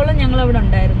 മന്തോളം ഞങ്ങൾ അവിടെ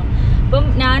ഉണ്ടായിരുന്നു. അപ്പം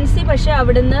നാൻസി പക്ഷെ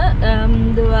അവിടുന്ന്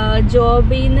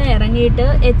ജോബിൽ നിന്ന് ഇറങ്ങിയിട്ട്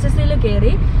HSCയിൽ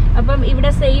കയറി. അപ്പം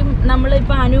ഇവിടെ സെയിം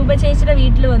നമ്മളിപ്പോൾ അനൂപ ചേച്ചിയുടെ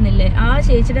വീട്ടിൽ വന്നില്ലേ, ആ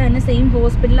ചേച്ചിയുടെ തന്നെ സെയിം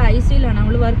ഹോസ്പിറ്റൽ ICUലാണ്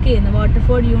നമ്മൾ വർക്ക് ചെയ്യുന്നത്,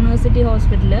 വാട്ടർഫോർഡ് യൂണിവേഴ്സിറ്റി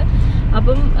ഹോസ്പിറ്റൽ.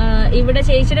 അപ്പം ഇവിടെ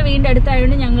ചേച്ചിയുടെ വീടിൻ്റെ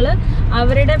അടുത്തായതുകൊണ്ട് ഞങ്ങൾ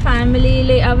അവരുടെ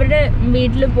അവരുടെ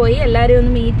വീട്ടിൽ പോയി എല്ലാവരെയും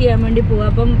ഒന്ന് മീറ്റ് ചെയ്യാൻ വേണ്ടി പോവാം.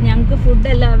 അപ്പം ഞങ്ങൾക്ക്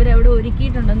ഫുഡെല്ലാം അവരവിടെ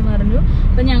ഒരുക്കിയിട്ടുണ്ടെന്ന് പറഞ്ഞു.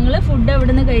 അപ്പം ഞങ്ങൾ ഫുഡ്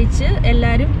അവിടെ നിന്ന് കഴിച്ച്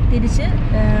എല്ലാവരും തിരിച്ച്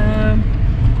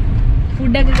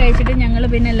ഫുഡൊക്കെ കഴിച്ചിട്ട് ഞങ്ങൾ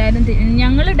പിന്നെ എല്ലാവരും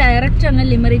ഞങ്ങൾ ഡയറക്റ്റ് അങ്ങ്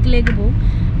ലിമറിക്കിലേക്ക് പോകും.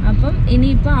 അപ്പം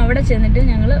ഇനിയിപ്പോൾ അവിടെ ചെന്നിട്ട്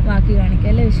ഞങ്ങൾ ബാക്കി കാണിക്കാം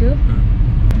അല്ലേ വിഷു?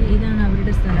 ഇതാണ്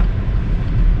അവരുടെ സ്ഥലം.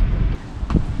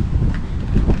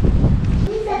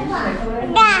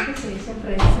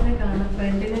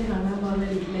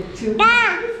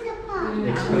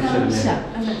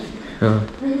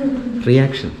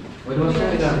 Reaction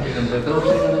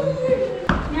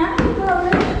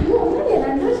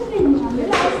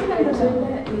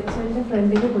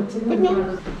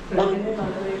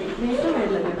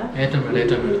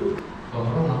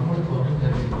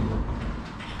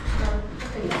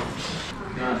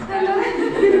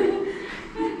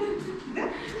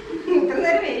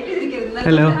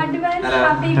hello.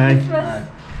 ഹായ്.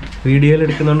 വീഡിയോയിൽ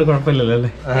എടുക്കുന്നോണ്ട് കുഴപ്പമില്ലല്ലോ അല്ലേ?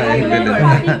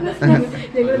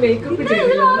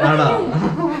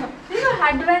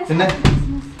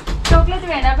 ചോക്ലേറ്റ്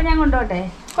വേണ്ട. അപ്പൊ ഞാൻ കൊണ്ടുപോട്ടെ?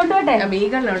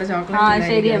 ആ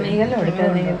ശരിയാ, മീകളിൽ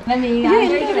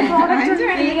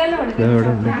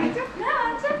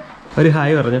ഒരു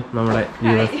ഹായ് പറഞ്ഞു നമ്മുടെ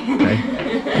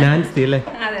നാൻസി അല്ലേ?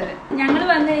 ഞങ്ങൾ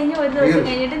വന്നു കഴിഞ്ഞ് ഒരു ദിവസം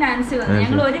കഴിഞ്ഞിട്ട് നാൻസി വന്നു.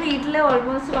 ഞങ്ങൾ ഒരു വീട്ടില്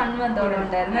ഓൾമോസ്റ്റ് 1 മന്തോളം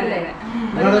ഉണ്ടായിരുന്നു അല്ലേ?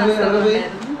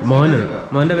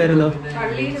 മോന്റെ പേരെന്തോ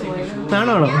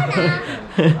ആണോ?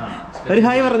 ഒരു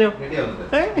ഹായ് പറഞ്ഞോ.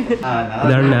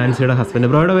 ഇതാണ് നാൻസിയുടെ ഹസ്ബൻഡ്.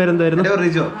 ബ്രോയുടെ പേരെന്തായിരുന്നു?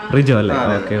 റിജോ അല്ലേ?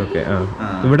 Okay okay. ആ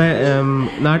ഇവിടെ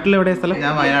നാട്ടിലെവിടെയാ സ്ഥലം?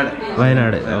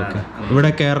 വയനാട്. ഓക്കെ. ഇവിടെ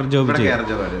കെയർ ജോബ്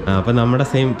ചെയ്യും. ആ അപ്പൊ നമ്മുടെ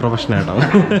സെയിം പ്രൊഫഷൻ ആട്ടോ.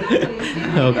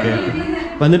 ഓക്കെ.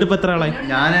 വന്നിട്ട് ഇപ്പൊ എത്ര ആളായി?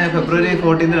 ഞാൻ ഫെബ്രുവരി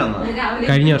 14 വന്നത്.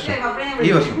 കഴിഞ്ഞ വർഷം?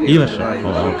 ഈ വർഷം.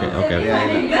 Okay okay.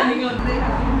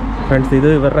 ഫ്രണ്ട്സ്, ഇത്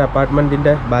ഇവരുടെ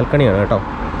അപ്പാർട്ട്മെന്റിന്റെ ബാൽക്കണിയാണ് കേട്ടോ.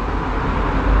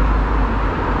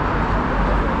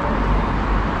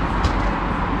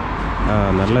 ആ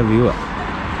നല്ല വ്യൂ ആ.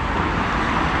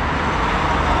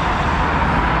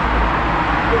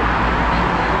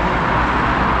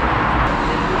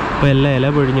 ഇപ്പൊ എല്ലാം ഇല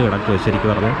പൊഴിഞ്ഞ് കിടക്കുക ശരിക്കും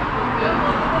പറഞ്ഞു.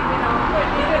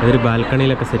 ഇതൊരു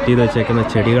ബാൽക്കണിയിലൊക്കെ സെറ്റ് ചെയ്ത് വെച്ചേക്കുന്ന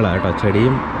ചെടികളാണ് കേട്ടോ.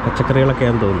 ചെടിയും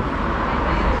പച്ചക്കറികളൊക്കെയാണെന്ന് തോന്നുന്നു.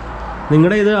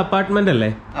 നിങ്ങളുടെ ഇത് അപ്പാർട്ട്മെന്റ്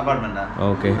അല്ലേ?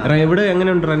 ഓക്കെ. ഇവിടെ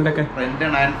എങ്ങനെയുണ്ട് റെന്റൊക്കെ?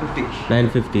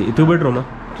 950. 2 ബെഡ്റൂമാ?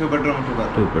 2 ബെഡ്റൂം.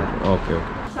 Okay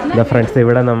okay. എന്താ ഫ്രണ്ട്സ്,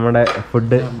 ഇവിടെ നമ്മുടെ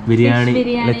ഫുഡ് ബിരിയാണി.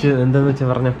 ലച്ചു എന്താന്ന് വെച്ചാൽ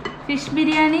പറഞ്ഞു? Fish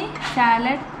biryani,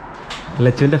 salad.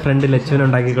 ലച്ചുവിന്റെ ഫ്രണ്ട് ലച്ചുവിന്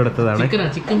ഉണ്ടാക്കി കൊടുത്തതാണ്.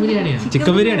 ചിക്കൻ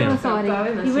ബിരിയാണിയാണ്. സോറി,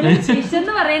 ഇവിടെ ഫിഷ്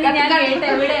എന്ന് പറയുന്നത് ഞാൻ കേട്ട.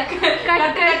 ഇവിടെ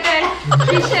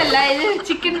ഫിഷ് അല്ല, ഇത്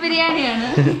ചിക്കൻ ബിരിയാണിയാണ്.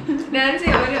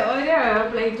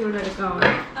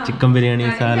 ചിക്കൻ ബിരിയാണി,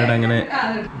 സാലഡ്, അങ്ങനെ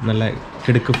നല്ല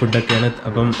കിടുക്ക് ഫുഡൊക്കെയാണ്.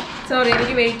 അപ്പം സോറി,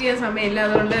 എനിക്ക് വെയിറ്റ് ചെയ്യാൻ സമയമില്ല,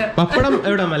 അതുകൊണ്ട്. പപ്പടം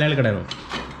എവിടെ? മലയാളി കടയാണോ?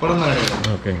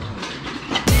 ഓക്കെ.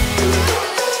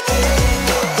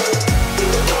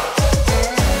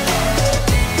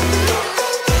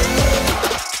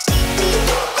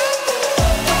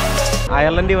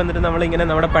 അയർലൻഡിൽ വന്നിട്ട് നമ്മളിങ്ങനെ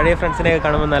നമ്മുടെ പഴയ ഫ്രണ്ട്സിനെയൊക്കെ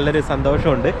കാണുമ്പോൾ നല്ലൊരു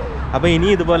സന്തോഷമുണ്ട്. അപ്പോൾ ഇനി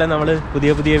ഇതുപോലെ നമ്മൾ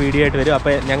പുതിയ വീഡിയോ ആയിട്ട് വരും.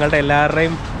 അപ്പോൾ ഞങ്ങളുടെ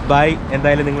എല്ലാവരുടെയും ബായ്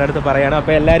എന്തായാലും നിങ്ങളുടെ അടുത്ത് പറയുകയാണ്.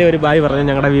 അപ്പോൾ എല്ലാവരും ഒരു ബായ് പറഞ്ഞു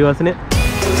ഞങ്ങളുടെ വ്യൂവേഴ്സിന്.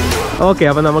 ഓക്കെ.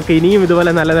 അപ്പോൾ നമുക്ക് ഇനിയും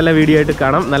ഇതുപോലെ നല്ല വീഡിയോ ആയിട്ട്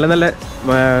കാണാം. നല്ല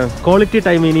ക്വാളിറ്റി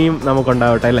ടൈം ഇനിയും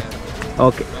നമുക്കുണ്ടാവട്ടെ അല്ലേ?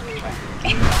 ഓക്കെ.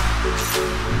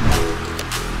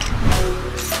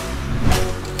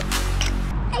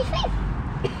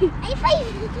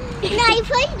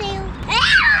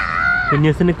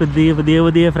 കുഞ്ഞൂസിന്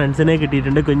പുതിയ ഫ്രണ്ട്സിനെ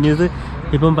കിട്ടിയിട്ടുണ്ട്. കുഞ്ഞൂസ്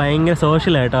ഇപ്പം ഭയങ്കര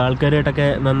സോഷ്യലായിട്ടോ. ആൾക്കാരായിട്ടൊക്കെ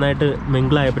നന്നായിട്ട്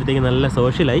മിങ്കിളായപ്പോഴത്തേക്ക് നല്ല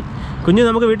സോഷ്യലായി. കുഞ്ഞു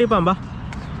നമുക്ക് വീട്ടിൽ പോകാം. ബാ.